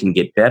that you can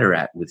get better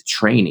at with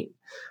training.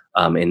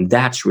 And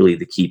that's really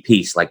the key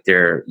piece. Like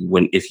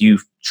if you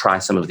try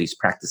some of these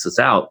practices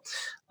out,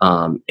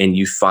 and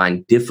you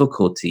find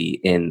difficulty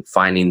in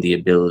finding the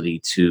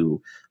ability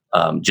to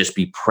just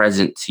be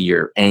present to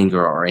your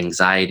anger or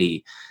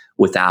anxiety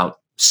without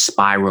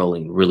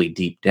spiraling really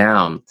deep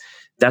down,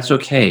 that's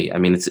okay. I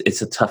mean,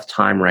 it's a tough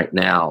time right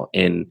now.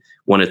 And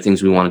one of the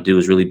things we want to do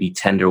is really be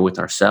tender with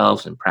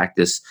ourselves and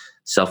practice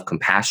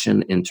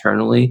self-compassion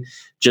internally.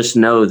 Just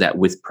know that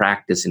with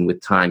practice and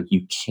with time,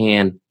 you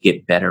can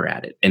get better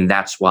at it. And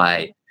that's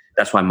why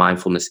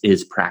mindfulness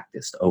is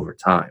practiced over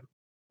time.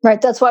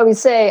 Right. That's why we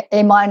say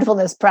a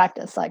mindfulness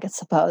practice, I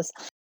suppose.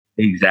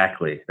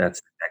 Exactly. That's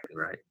exactly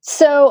right.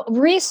 So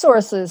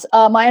resources.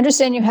 I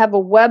understand you have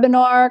a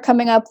webinar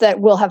coming up that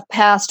will have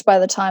passed by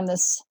the time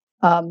this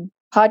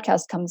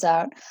podcast comes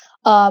out.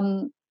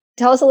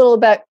 Tell us a little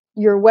about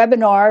your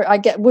webinar.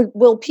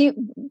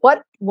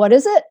 What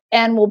is it?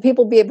 And will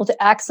people be able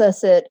to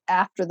access it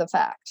after the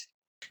fact?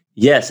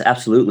 Yes,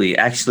 absolutely.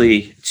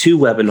 Actually, 2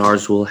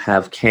 webinars will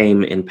have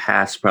came and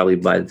passed probably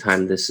by the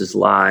time this is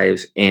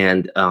live,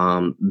 and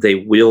folks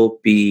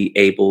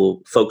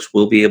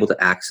will be able to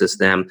access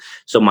them.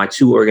 So my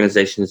 2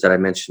 organizations that I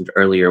mentioned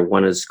earlier,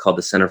 one is called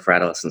the Center for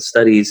Adolescent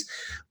Studies,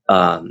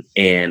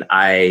 and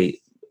I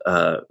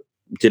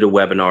did a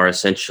webinar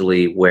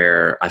essentially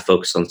where I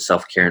focused on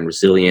self-care and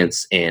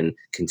resilience and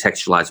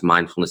contextualized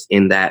mindfulness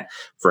in that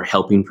for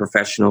helping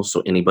professionals.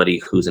 So anybody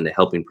who's in the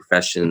helping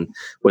profession,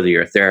 whether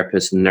you're a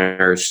therapist,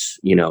 nurse,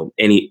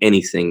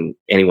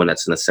 anyone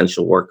that's an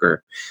essential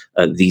worker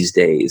these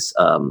days.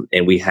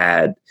 And we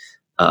had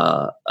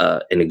an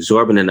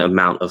exorbitant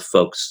amount of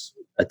folks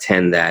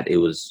attend that. It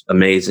was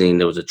amazing.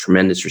 There was a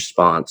tremendous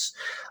response.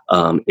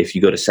 If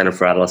you go to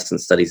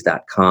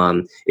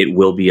centerforadolescentstudies.com, it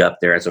will be up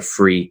there as a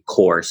free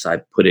course.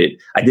 I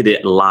did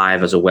it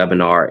live as a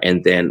webinar,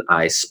 and then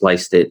I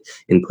spliced it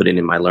and put it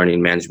in my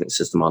learning management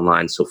system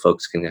online so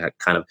folks can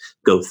kind of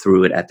go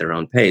through it at their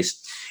own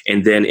pace.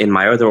 And then in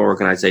my other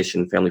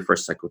organization, Family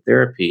First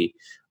Psychotherapy,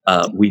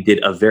 we did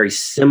a very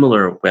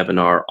similar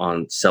webinar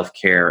on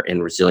self-care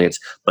and resilience,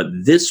 but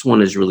this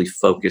one is really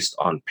focused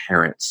on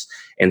parents.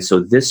 And so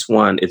this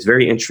one, it's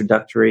very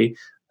introductory,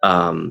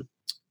 but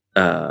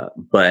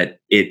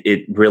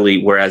it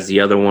really, whereas the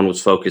other one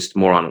was focused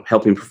more on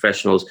helping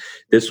professionals,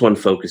 this one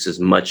focuses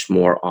much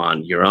more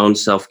on your own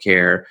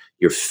self-care,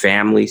 your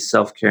family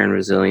self-care and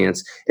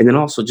resilience, and then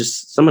also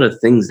just some of the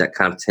things that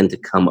kind of tend to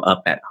come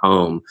up at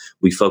home.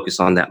 We focus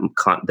on that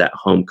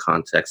home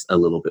context a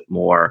little bit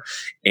more,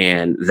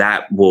 and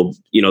that will,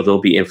 there'll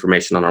be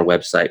information on our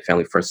website,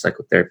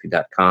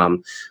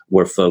 familyfirstpsychotherapy.com,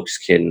 where folks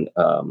can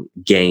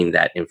gain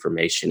that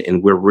information.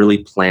 And we're really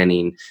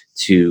planning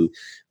to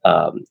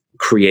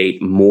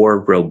create more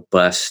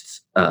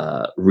robust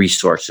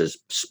resources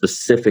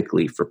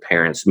specifically for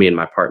parents. Me and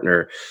my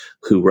partner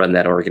who run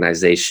that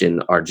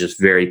organization are just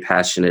very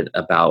passionate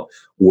about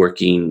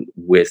working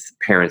with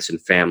parents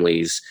and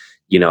families,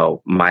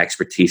 my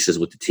expertise is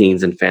with the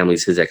teens and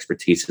families. His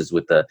expertise is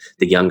with the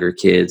younger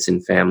kids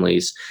and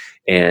families.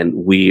 And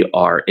we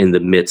are in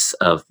the midst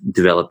of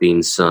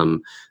developing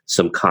some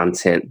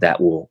content that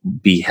will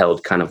be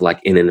held kind of like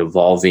in an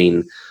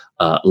evolving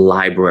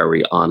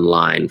library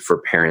online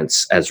for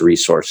parents as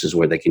resources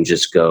where they can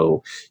just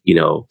go,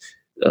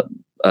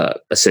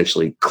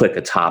 essentially click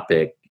a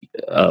topic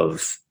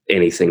of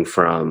anything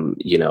from,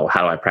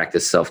 how do I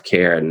practice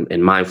self-care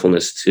and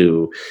mindfulness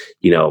to,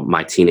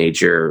 my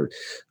teenager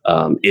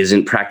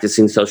isn't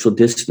practicing social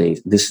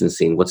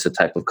distancing. What's the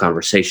type of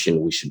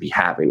conversation we should be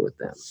having with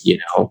them,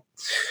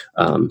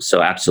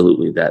 So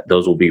absolutely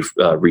those will be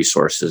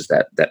resources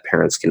that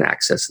parents can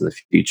access in the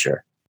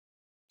future.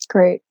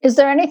 Great. Is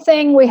there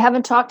anything we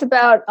haven't talked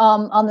about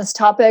on this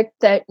topic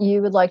that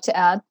you would like to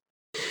add?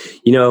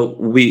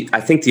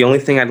 I think the only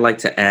thing I'd like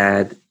to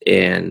add,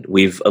 and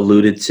we've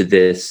alluded to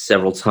this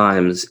several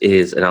times,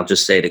 is, and I'll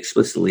just say it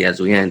explicitly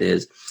as we end,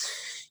 is,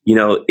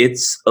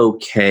 it's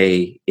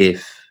okay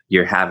if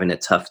you're having a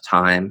tough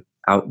time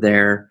out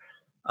there.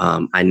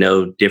 I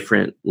know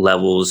different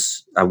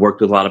levels. I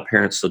worked with a lot of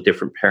parents, so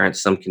different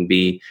parents, some can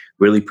be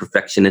really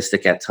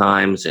perfectionistic at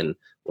times and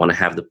want to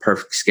have the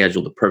perfect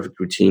schedule, the perfect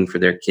routine for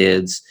their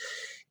kids.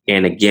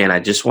 And again,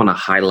 I just want to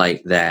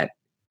highlight that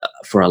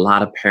for a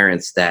lot of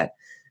parents, that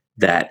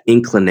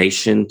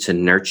inclination to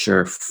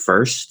nurture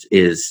first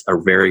is a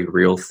very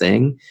real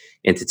thing,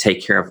 and to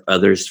take care of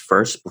others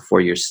first before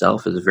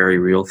yourself is a very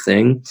real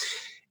thing.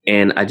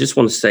 And I just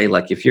want to say,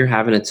 like, if you're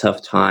having a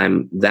tough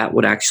time, that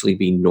would actually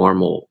be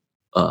normal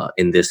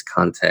in this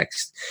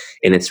context.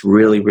 And it's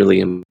really, really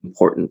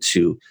important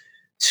to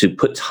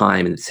put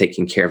time into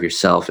taking care of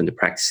yourself and to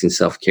practicing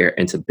self-care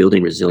and to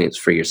building resilience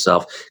for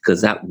yourself, because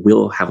that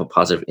will have a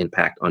positive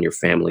impact on your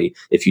family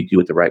if you do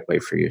it the right way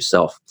for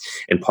yourself.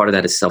 And part of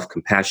that is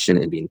self-compassion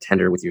and being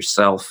tender with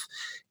yourself.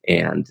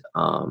 And,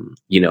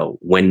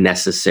 when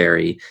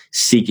necessary,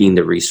 seeking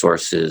the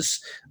resources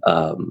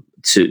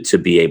to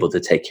be able to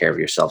take care of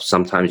yourself.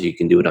 Sometimes you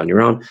can do it on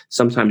your own.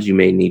 Sometimes you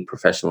may need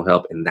professional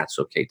help, and that's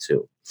okay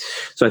too.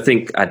 So I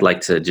think I'd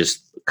like to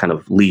just kind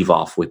of leave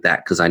off with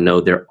that, because I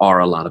know there are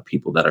a lot of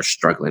people that are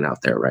struggling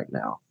out there right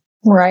now.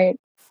 Right.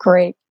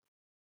 Great.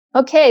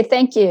 Okay.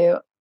 Thank you.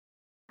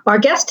 Our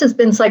guest has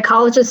been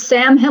psychologist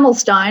Sam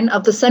Himmelstein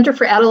of the Center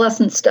for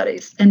Adolescent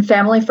Studies and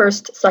Family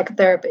First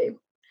Psychotherapy.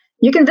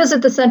 You can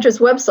visit the center's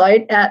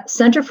website at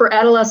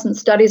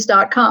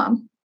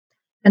centerforadolescentstudies.com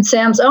and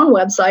Sam's own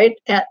website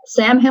at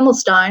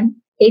samhimmelstein,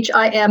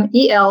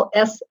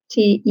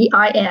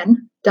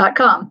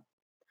 HIMELSTEIN.com.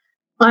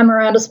 I'm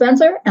Miranda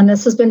Spencer, and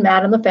this has been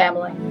Mad in the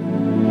Family.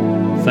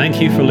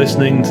 Thank you for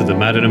listening to the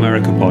Mad in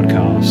America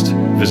podcast.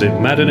 Visit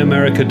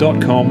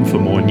madinamerica.com for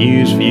more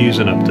news, views,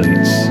 and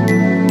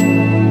updates.